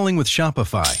about selling with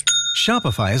Shopify?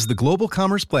 Shopify is the global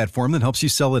commerce platform that helps you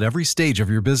sell at every stage of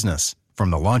your business. From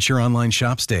the launch your online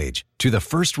shop stage, to the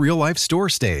first real-life store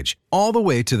stage, all the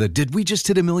way to the did we just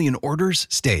hit a million orders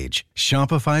stage.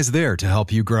 Shopify's there to help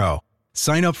you grow.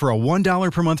 Sign up for a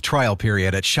 $1 per month trial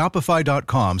period at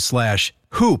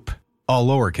shopify.com/hoop, all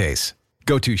lowercase.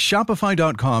 Go to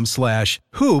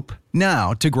shopify.com/hoop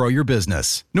now to grow your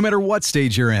business, no matter what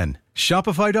stage you're in.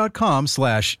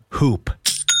 Shopify.com/hoop.